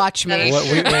 Yeah. Watch me.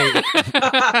 Wait.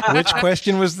 Which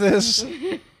question was this?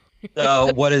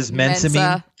 What does Mensa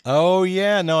mean? Oh,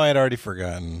 yeah. No, I had already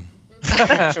forgotten.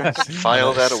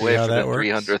 File that away for the works.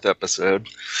 300th episode.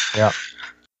 Yeah.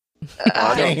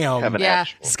 Damn. Yeah,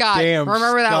 Scott. Damn,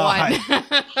 remember Scott. that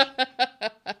one.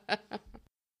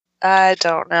 I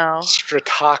don't know.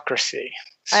 Stratocracy.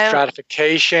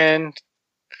 Stratification.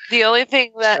 The only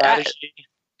thing that Strategy.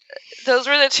 those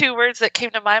were the two words that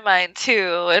came to my mind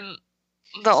too, and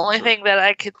the only thing that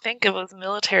I could think of was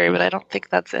military, but I don't think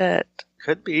that's it.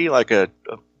 Could be like a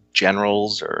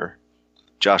generals or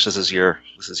Josh. This is your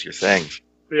thing.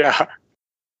 Yeah.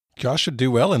 Josh should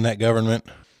do well in that government.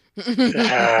 What's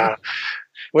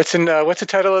the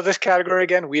title of this category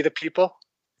again? We the People?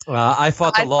 I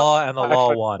fought the law, and the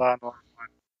law won.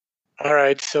 All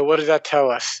right. So what does that tell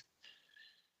us?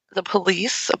 The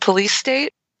police, a police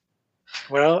state.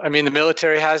 Well, I mean, the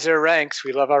military has their ranks.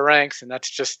 We love our ranks, and that's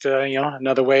just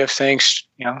another way of saying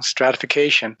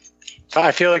stratification. So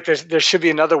I feel like there should be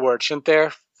another word, shouldn't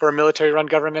there, for a military-run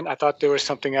government? I thought there was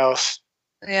something else.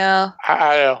 Yeah.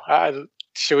 I don't know.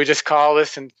 Should we just call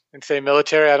this and say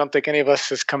military? I don't think any of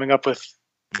us is coming up with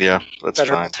that's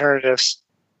better fine. alternatives.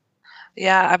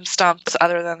 Yeah, I'm stumped.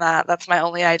 Other than that, that's my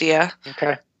only idea.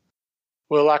 Okay.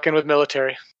 We'll lock in with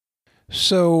military.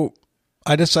 So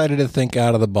I decided to think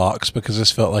out of the box because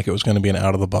this felt like it was going to be an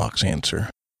out-of-the-box answer.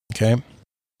 Okay?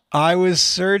 I was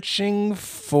searching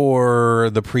for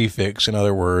the prefix, in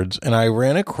other words, and I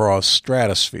ran across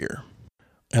stratosphere.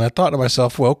 And I thought to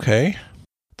myself, well, okay,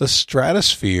 the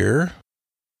stratosphere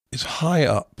is high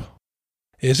up.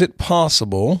 Is it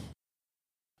possible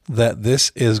that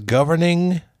this is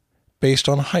governing based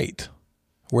on height,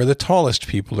 where the tallest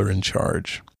people are in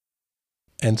charge?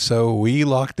 And so we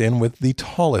locked in with the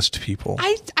tallest people.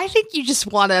 I think you just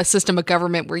want a system of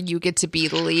government where you get to be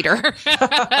the leader.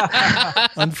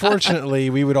 Unfortunately,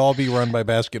 we would all be run by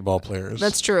basketball players.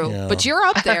 That's true. Yeah. But you're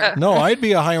up there. No, I'd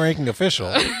be a high-ranking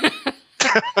official.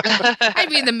 I'd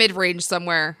be in the mid-range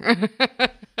somewhere.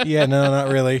 Yeah, no, not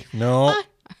really. No.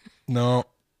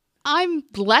 I'm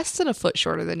less than a foot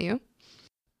shorter than you.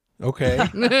 Okay.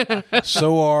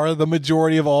 So are the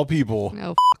majority of all people.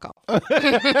 No, fuck off.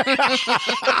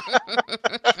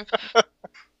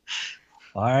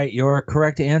 All right, your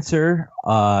correct answer,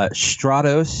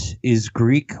 Stratos, is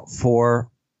Greek for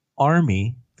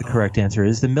army. The correct answer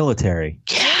is the military.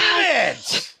 Damn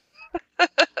it!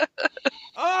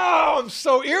 Oh, I'm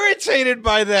so irritated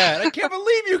by that. I can't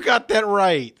believe you got that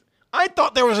right. I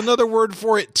thought there was another word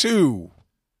for it too.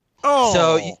 Oh,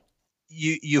 So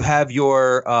you have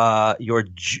your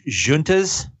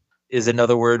juntas is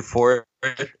another word for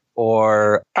it,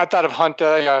 or I thought of junta,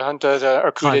 juntas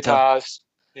or coup Junta. d'etats.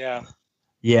 Yeah.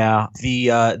 yeah,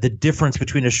 the difference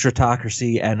between a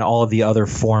stratocracy and all of the other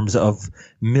forms of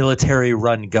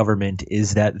military-run government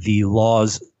is that the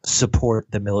laws support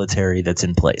the military that's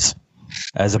in place,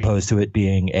 as opposed to it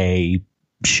being a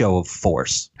show of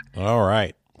force. all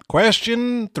right.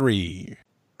 Question 3.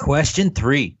 Question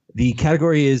 3. The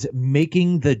category is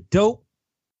making the dope.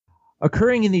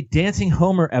 Occurring in the Dancing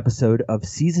Homer episode of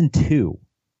season 2,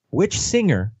 which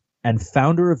singer and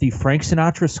founder of the Frank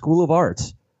Sinatra School of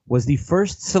Arts was the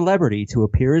first celebrity to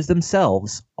appear as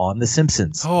themselves on The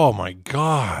Simpsons? Oh my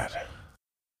God.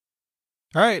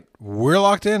 All right, we're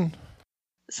locked in.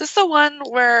 Is this the one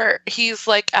where he's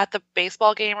like at the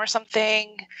baseball game or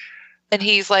something, and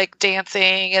he's like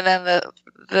dancing, and then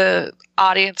the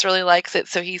audience really likes it,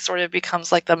 so he sort of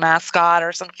becomes like the mascot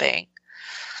or something?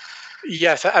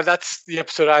 Yes, that's the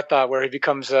episode I thought where he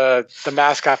becomes the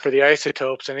mascot for the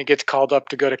Isotopes, and he gets called up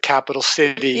to go to Capital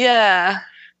City. Yeah.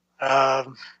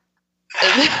 Um,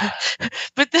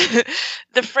 But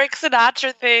the Frank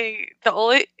Sinatra thing,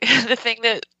 the thing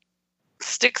that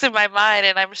sticks in my mind,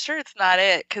 and I'm sure it's not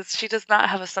it because she does not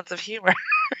have a sense of humor,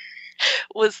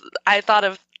 was I thought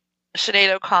of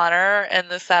Sinead O'Connor and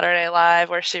the Saturday Night Live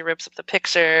where she rips up the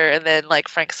picture, and then like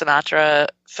Frank Sinatra,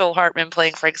 Phil Hartman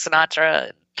playing Frank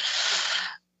Sinatra.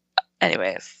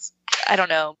 Anyways, I don't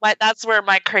know. That's where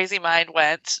my crazy mind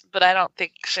went, but I don't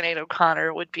think Sinead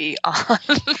O'Connor would be on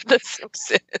The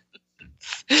Simpsons.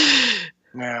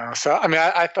 no, so I mean,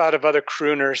 I thought of other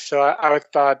crooners. So I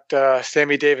thought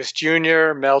Sammy Davis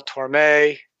Jr., Mel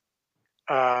Torme,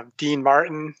 Dean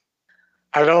Martin.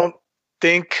 I don't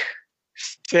think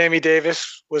Sammy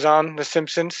Davis was on The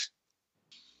Simpsons.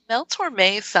 Mel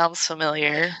Torme sounds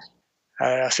familiar.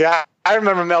 See, I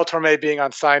remember Mel Torme being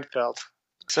on Seinfeld.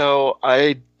 So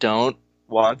I don't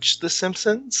watch The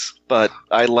Simpsons, but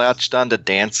I latched onto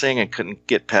dancing and couldn't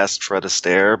get past Fred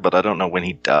Astaire, but I don't know when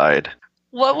he died.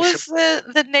 What was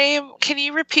the name? Can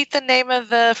you repeat the name of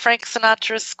the Frank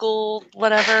Sinatra school,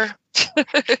 whatever?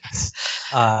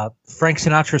 Frank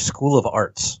Sinatra School of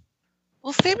Arts.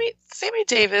 Well, Sammy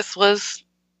Davis was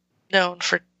known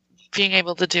for being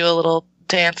able to do a little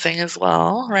dancing as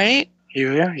well, right? He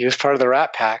was part of the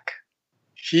Rat Pack.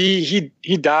 He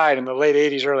died in the late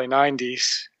 80s, early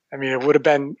 90s. I mean, it would have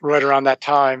been right around that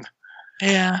time.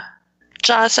 Yeah.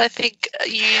 Josh, I think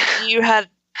you had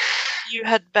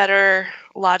better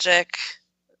logic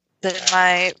than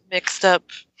my mixed up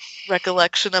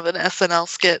recollection of an SNL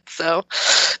skit, so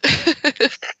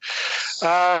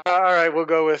All right, we'll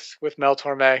go with Mel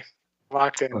Torme.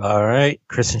 Locked in. All right,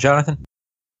 Chris and Jonathan.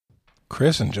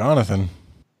 Chris and Jonathan.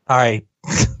 All right,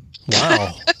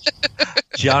 Wow.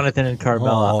 Jonathan and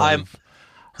Carmela.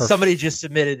 Oh, Somebody just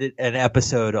submitted an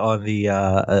episode on the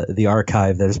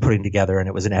archive that is putting together, and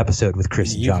it was an episode with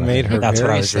Chris and You've Jonathan. made her That's what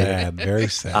I very was reading. sad. Very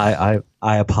sad.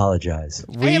 I apologize.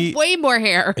 I have way more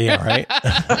hair. Yeah, right.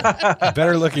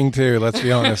 Better looking too. Let's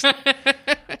be honest.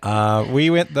 We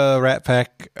went the Rat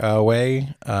Pack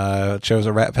way. Chose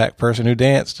a Rat Pack person who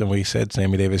danced, and we said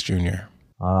Sammy Davis Jr.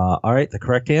 All right, the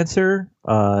correct answer,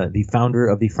 the founder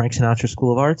of the Frank Sinatra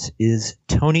School of Arts, is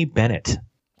Tony Bennett.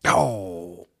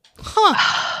 Oh, Huh.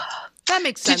 That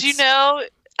makes sense. Did you know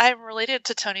I'm related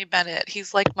to Tony Bennett?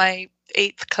 He's like my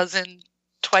 8th cousin,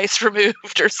 twice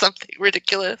removed or something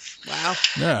ridiculous. Wow.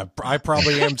 yeah. I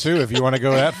probably am too. If you want to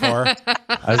go that far.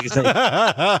 I was going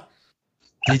to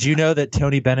say, did you know that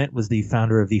Tony Bennett was the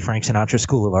founder of the Frank Sinatra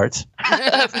School of Arts?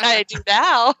 I do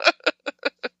now.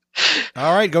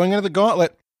 All right, going into the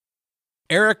gauntlet.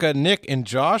 Erica, Nick, and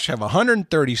Josh have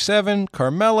 137.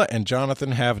 Carmela and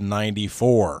Jonathan have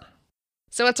 94.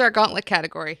 So what's our gauntlet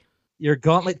category? Your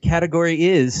gauntlet category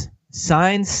is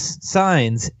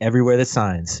signs everywhere that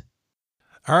signs.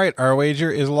 All right, our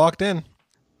wager is locked in.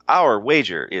 Our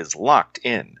wager is locked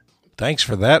in. Thanks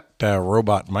for that,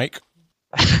 robot Mike.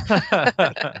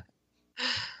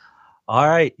 All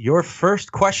right, your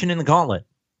first question in the gauntlet.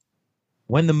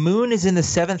 When the moon is in the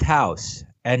 7th house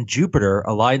and Jupiter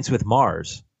aligns with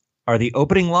Mars, are the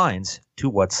opening lines to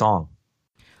what song?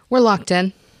 We're locked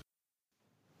in.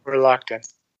 We're locked in.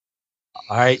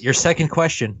 All right, your second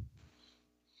question.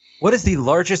 What is the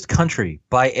largest country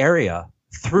by area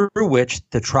through which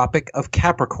the Tropic of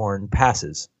Capricorn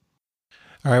passes?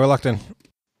 All right, we're locked in.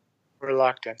 We're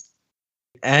locked in.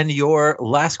 And your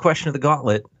last question of the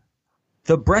gauntlet.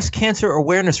 The breast cancer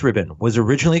awareness ribbon was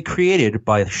originally created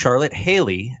by Charlotte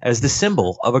Haley as the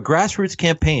symbol of a grassroots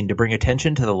campaign to bring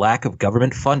attention to the lack of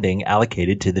government funding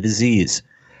allocated to the disease.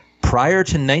 Prior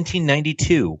to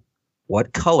 1992,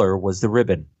 what color was the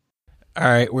ribbon? All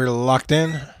right, we're locked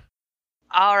in.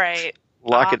 All right.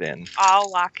 Lock it in.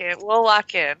 I'll lock it. We'll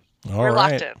lock in. We're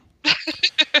locked in.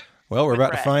 Well, we're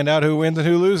about to find out who wins and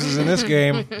who loses in this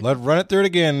game. Let's run it through it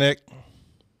again, Nick.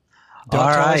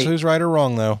 Don't tell us who's right or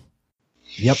wrong, though.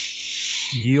 Yep.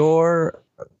 Your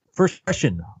first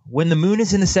question. When the moon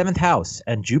is in the 7th house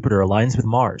and Jupiter aligns with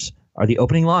Mars, are the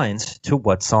opening lines to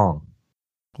what song?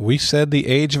 We said the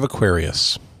age of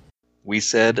Aquarius. We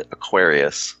said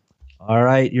Aquarius. All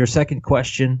right. Your second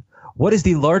question. What is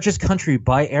the largest country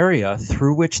by area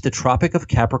through which the Tropic of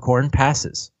Capricorn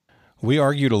passes? We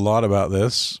argued a lot about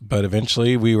this, but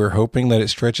eventually we were hoping that it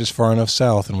stretches far enough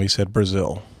south, and we said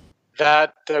Brazil.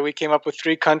 That we came up with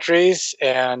 3 countries,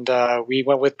 and we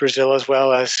went with Brazil as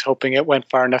well, as hoping it went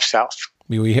far enough south.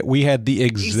 We had the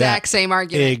exact same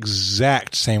argument.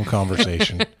 Exact same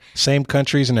conversation. Same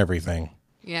countries and everything.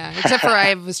 Yeah, except for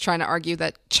I was trying to argue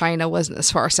that China wasn't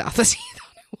as far south as he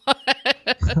thought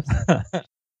it was.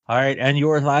 All right, and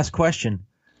your last question.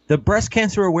 The breast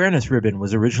cancer awareness ribbon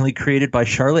was originally created by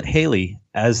Charlotte Haley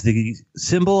as the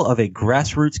symbol of a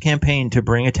grassroots campaign to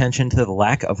bring attention to the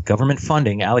lack of government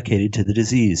funding allocated to the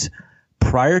disease.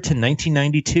 Prior to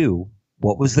 1992,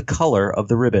 what was the color of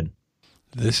the ribbon?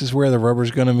 This is where the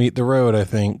rubber's going to meet the road, I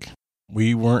think.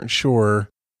 We weren't sure.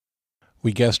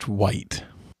 We guessed white.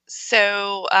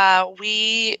 So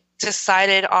we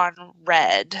decided on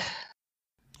red.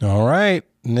 All right,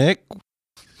 Nick,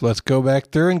 let's go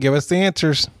back through and give us the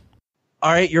answers.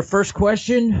 All right, your first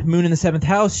question, moon in the 7th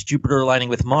house, Jupiter aligning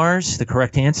with Mars. The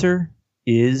correct answer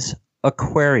is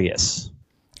Aquarius.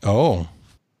 Oh.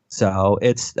 So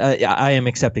it's I am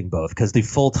accepting both because the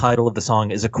full title of the song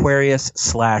is Aquarius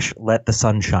 / Let the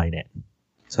Sun Shine In.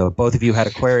 So both of you had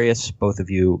Aquarius. Both of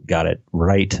you got it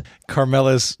right.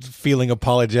 Carmela's feeling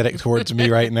apologetic towards me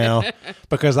right now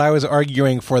because I was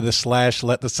arguing for the /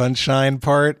 Let the Sun Shine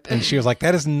part, and she was like,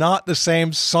 that is not the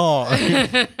same song.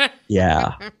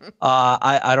 Yeah.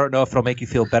 I don't know if it'll make you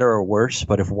feel better or worse,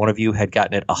 but if one of you had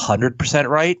gotten it 100%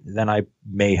 right, then I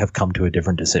may have come to a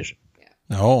different decision.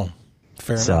 Oh,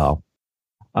 fair enough. All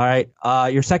right.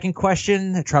 Your second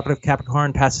question, the Tropic of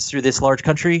Capricorn passes through this large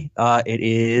country. It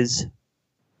is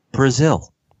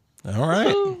Brazil. All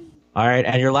right. All right.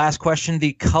 And your last question,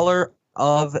 the color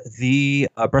of the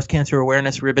breast cancer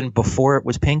awareness ribbon before it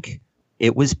was pink,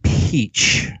 it was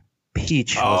peach.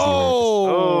 Peach was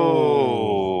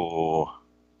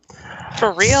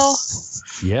For real?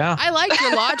 Yeah. I liked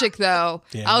your logic, though.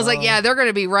 Yeah. I was like, yeah, they're going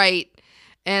to be right.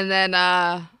 And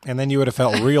then you would have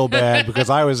felt real bad because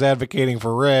I was advocating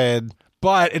for red.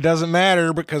 But it doesn't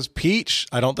matter because peach,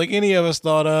 I don't think any of us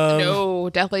thought of. No,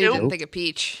 definitely didn't think of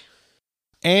peach.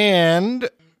 And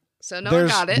so no one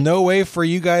got it. There's no way for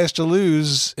you guys to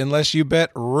lose unless you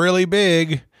bet really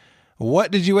big.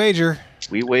 What did you wager?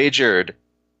 We wagered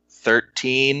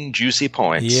 13 juicy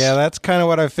points. Yeah, that's kind of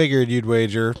what I figured you'd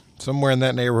wager. Somewhere in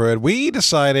that neighborhood. We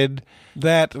decided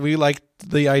that we liked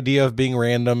the idea of being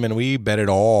random and we bet it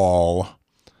all.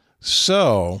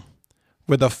 So,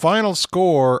 with a final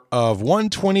score of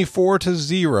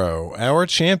 124-0, our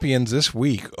champions this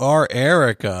week are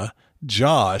Erica,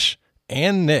 Josh,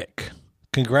 and Nick.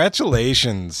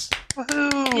 Congratulations.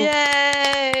 Woohoo.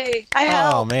 Yay.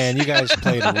 Oh man, you guys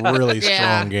played a really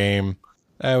strong game.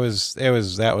 That was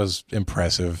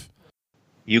impressive.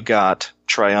 You got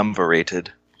triumvirated.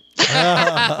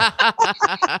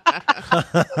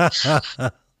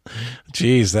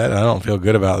 Jeez, I don't feel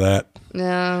good about that.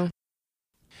 No.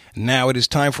 Now it is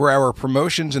time for our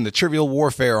promotions in the Trivial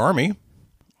Warfare Army.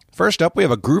 First up, we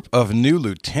have a group of new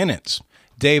lieutenants.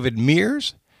 David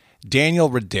Mears, Daniel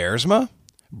Redersma,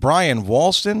 Brian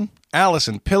Walston,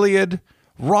 Allison Pilliard,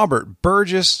 Robert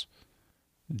Burgess,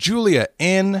 Julia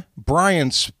N.,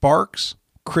 Brian Sparks,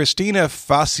 Christina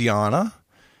Faciana,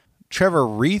 Trevor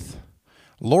Reith,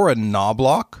 Laura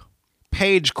Knobloch,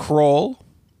 Paige Kroll,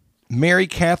 Mary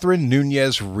Catherine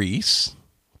Nunez-Reese,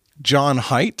 John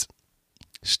Height,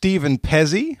 Stephen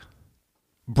Pezzi,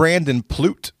 Brandon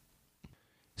Plute,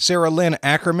 Sarah Lynn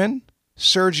Ackerman,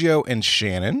 Sergio and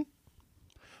Shannon,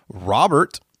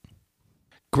 Robert,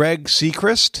 Greg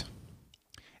Seacrest,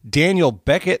 Daniel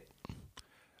Beckett,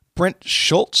 Brent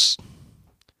Schultz,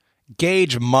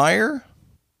 Gage Meyer,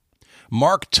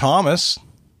 Mark Thomas,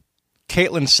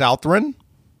 Caitlin Southron,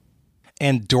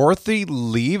 and Dorothy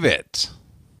Leavitt.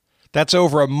 That's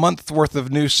over a month's worth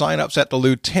of new signups at the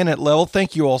lieutenant level.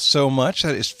 Thank you all so much.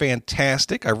 That is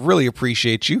fantastic. I really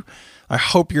appreciate you. I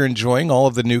hope you're enjoying all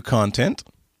of the new content.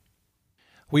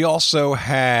 We also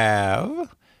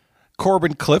have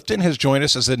Corbin Clifton has joined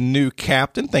us as a new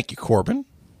captain. Thank you, Corbin.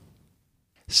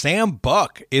 Sam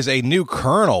Buck is a new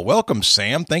colonel. Welcome,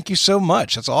 Sam. Thank you so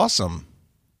much. That's awesome.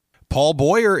 Paul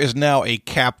Boyer is now a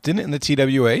captain in the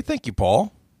TWA. Thank you,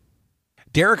 Paul.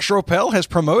 Derek Schropel has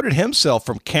promoted himself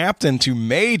from captain to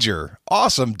major.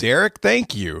 Awesome, Derek.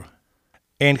 Thank you.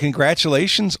 And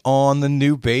congratulations on the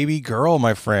new baby girl,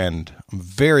 my friend. I'm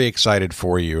very excited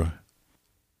for you.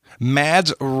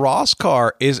 Mads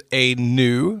Roskar is a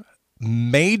new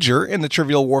major in the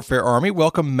Trivial Warfare Army.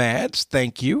 Welcome, Mads.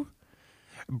 Thank you.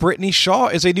 Brittany Shaw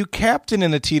is a new captain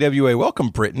in the TWA. Welcome,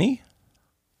 Brittany.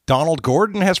 Donald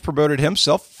Gordon has promoted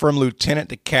himself from lieutenant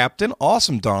to captain.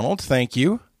 Awesome, Donald. Thank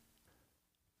you.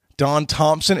 Don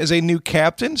Thompson is a new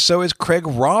captain. So is Craig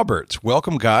Roberts.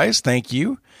 Welcome, guys. Thank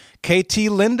you. KT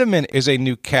Lindemann is a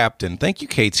new captain. Thank you,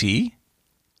 KT.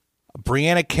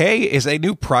 Brianna Kay is a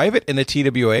new private in the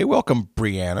TWA. Welcome,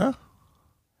 Brianna.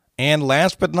 And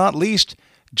last but not least,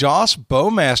 Joss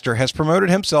Bowmaster has promoted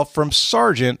himself from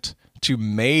sergeant to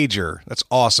major. That's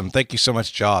awesome. Thank you so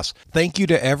much, Joss. Thank you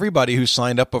to everybody who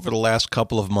signed up over the last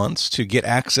couple of months to get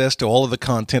access to all of the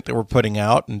content that we're putting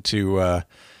out and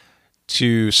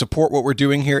to support what we're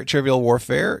doing here at Trivial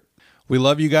Warfare. We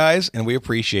love you guys, and we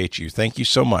appreciate you. Thank you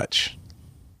so much.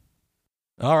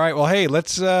 All right, well, hey,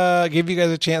 let's give you guys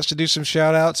a chance to do some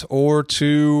shout-outs or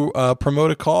to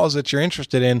promote a cause that you're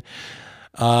interested in.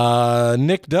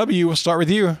 Nick W., we'll start with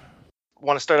you. I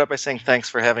want to start out by saying thanks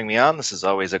for having me on. This is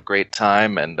always a great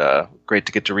time and great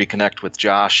to get to reconnect with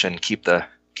Josh and keep the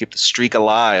streak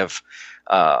alive.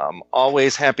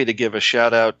 Always happy to give a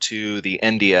shout out to the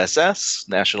NDSS,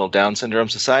 National Down Syndrome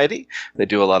Society. They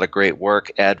do a lot of great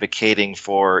work advocating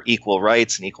for equal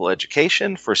rights and equal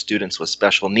education for students with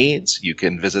special needs. You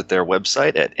can visit their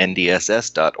website at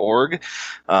ndss.org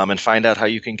and find out how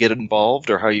you can get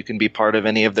involved or how you can be part of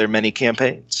any of their many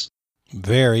campaigns.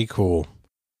 Very cool.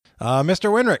 Mr.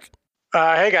 Winrick.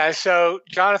 Hey guys, so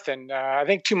Jonathan, I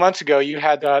think 2 months ago you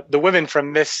had the women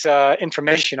from Miss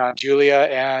Information on, Julia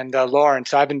and Lauren.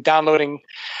 So I've been downloading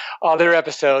all their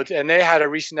episodes, and they had a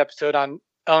recent episode on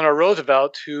Eleanor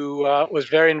Roosevelt, who was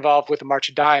very involved with the March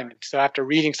of Diamonds. So after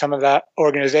reading some of that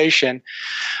organization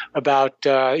about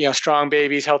strong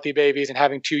babies, healthy babies, and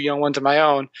having 2 young ones of my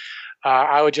own,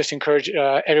 I would just encourage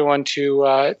everyone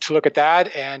to look at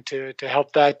that and to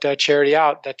help that charity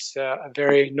out. That's a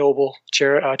very noble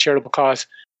charitable cause.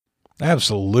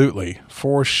 Absolutely,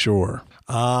 for sure.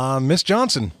 Miss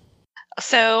Johnson.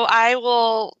 So I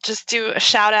will just do a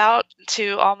shout out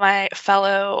to all my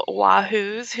fellow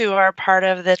Wahoos who are part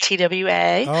of the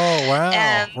TWA. Oh, wow.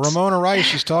 And Ramona Rice,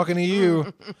 she's talking to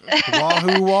you.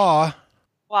 Wahoo Wah.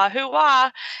 Wahoo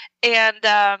Wah.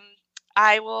 And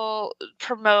I will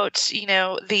promote,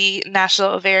 the National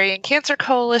Ovarian Cancer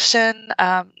Coalition,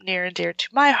 near and dear to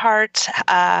my heart.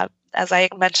 As I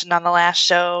mentioned on the last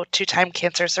show, 2-time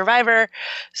cancer survivor.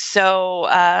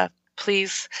 So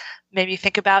please maybe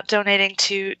think about donating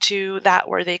to that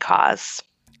worthy cause.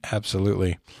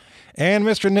 Absolutely. And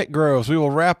Mr. Nick Groves, we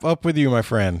will wrap up with you, my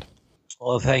friend.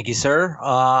 Well, thank you, sir.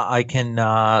 I can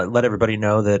let everybody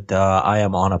know that I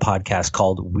am on a podcast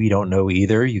called We Don't Know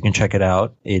Either. You can check it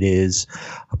out. It is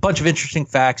a bunch of interesting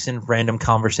facts and random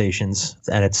conversations,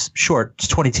 and it's short. It's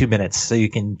 22 minutes, so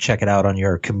you can check it out on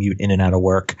your commute in and out of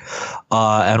work.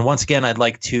 And once again, I'd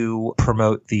like to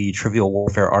promote the Trivial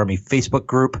Warfare Army Facebook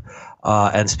group,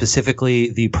 and specifically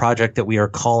the project that we are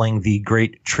calling the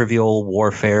Great Trivial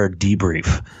Warfare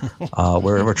Debrief,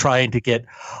 where we're trying to get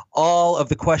all of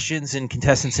the questions and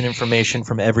contestants and information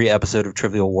from every episode of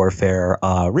Trivial Warfare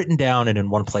written down and in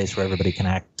one place where everybody can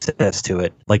access to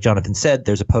it. Like Jonathan said,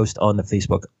 there's a post on the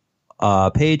Facebook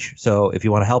page, so if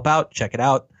you want to help out, check it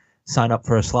out. Sign up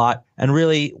for a slot. And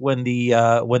really, when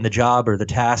the job or the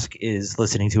task is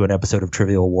listening to an episode of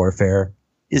Trivial Warfare,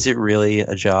 is it really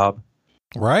a job?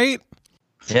 Right?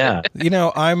 Yeah.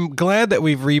 I'm glad that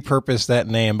we've repurposed that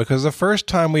name, because the first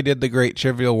time we did the Great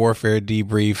Trivial Warfare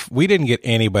Debrief, we didn't get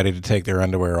anybody to take their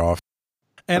underwear off.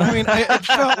 And I mean, it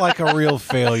felt like a real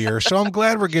failure. So I'm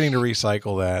glad we're getting to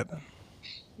recycle that.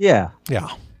 Yeah. Yeah.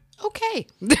 Okay.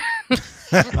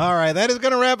 All right. That is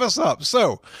going to wrap us up.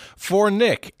 So for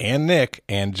Nick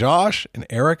and Josh and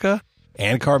Erica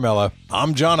and Carmela,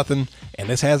 I'm Jonathan, and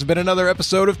this has been another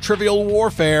episode of Trivial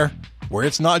Warfare, where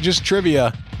it's not just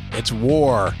trivia, it's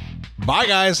war. Bye,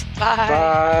 guys. Bye.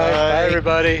 Bye,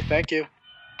 everybody. Thank you.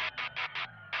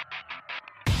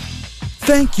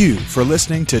 Thank you for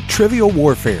listening to Trivial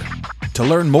Warfare. To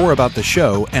learn more about the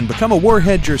show and become a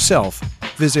warhead yourself,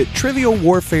 visit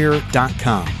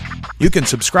trivialwarfare.com. You can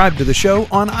subscribe to the show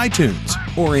on iTunes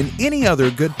or in any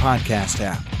other good podcast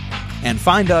app. And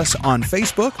find us on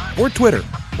Facebook or Twitter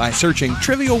by searching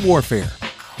Trivial Warfare.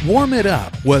 Warm It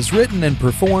Up was written and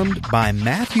performed by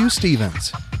Matthew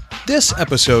Stevens. This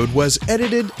episode was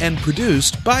edited and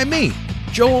produced by me,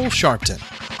 Joel Sharpton.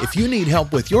 If you need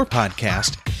help with your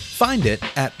podcast, find it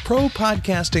at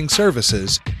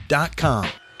propodcastingservices.com.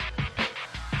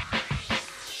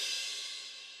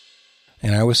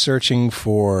 And I was searching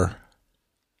for...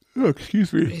 Oh,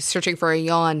 excuse me. He's searching for a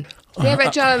yawn. Damn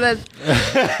it, Jonathan.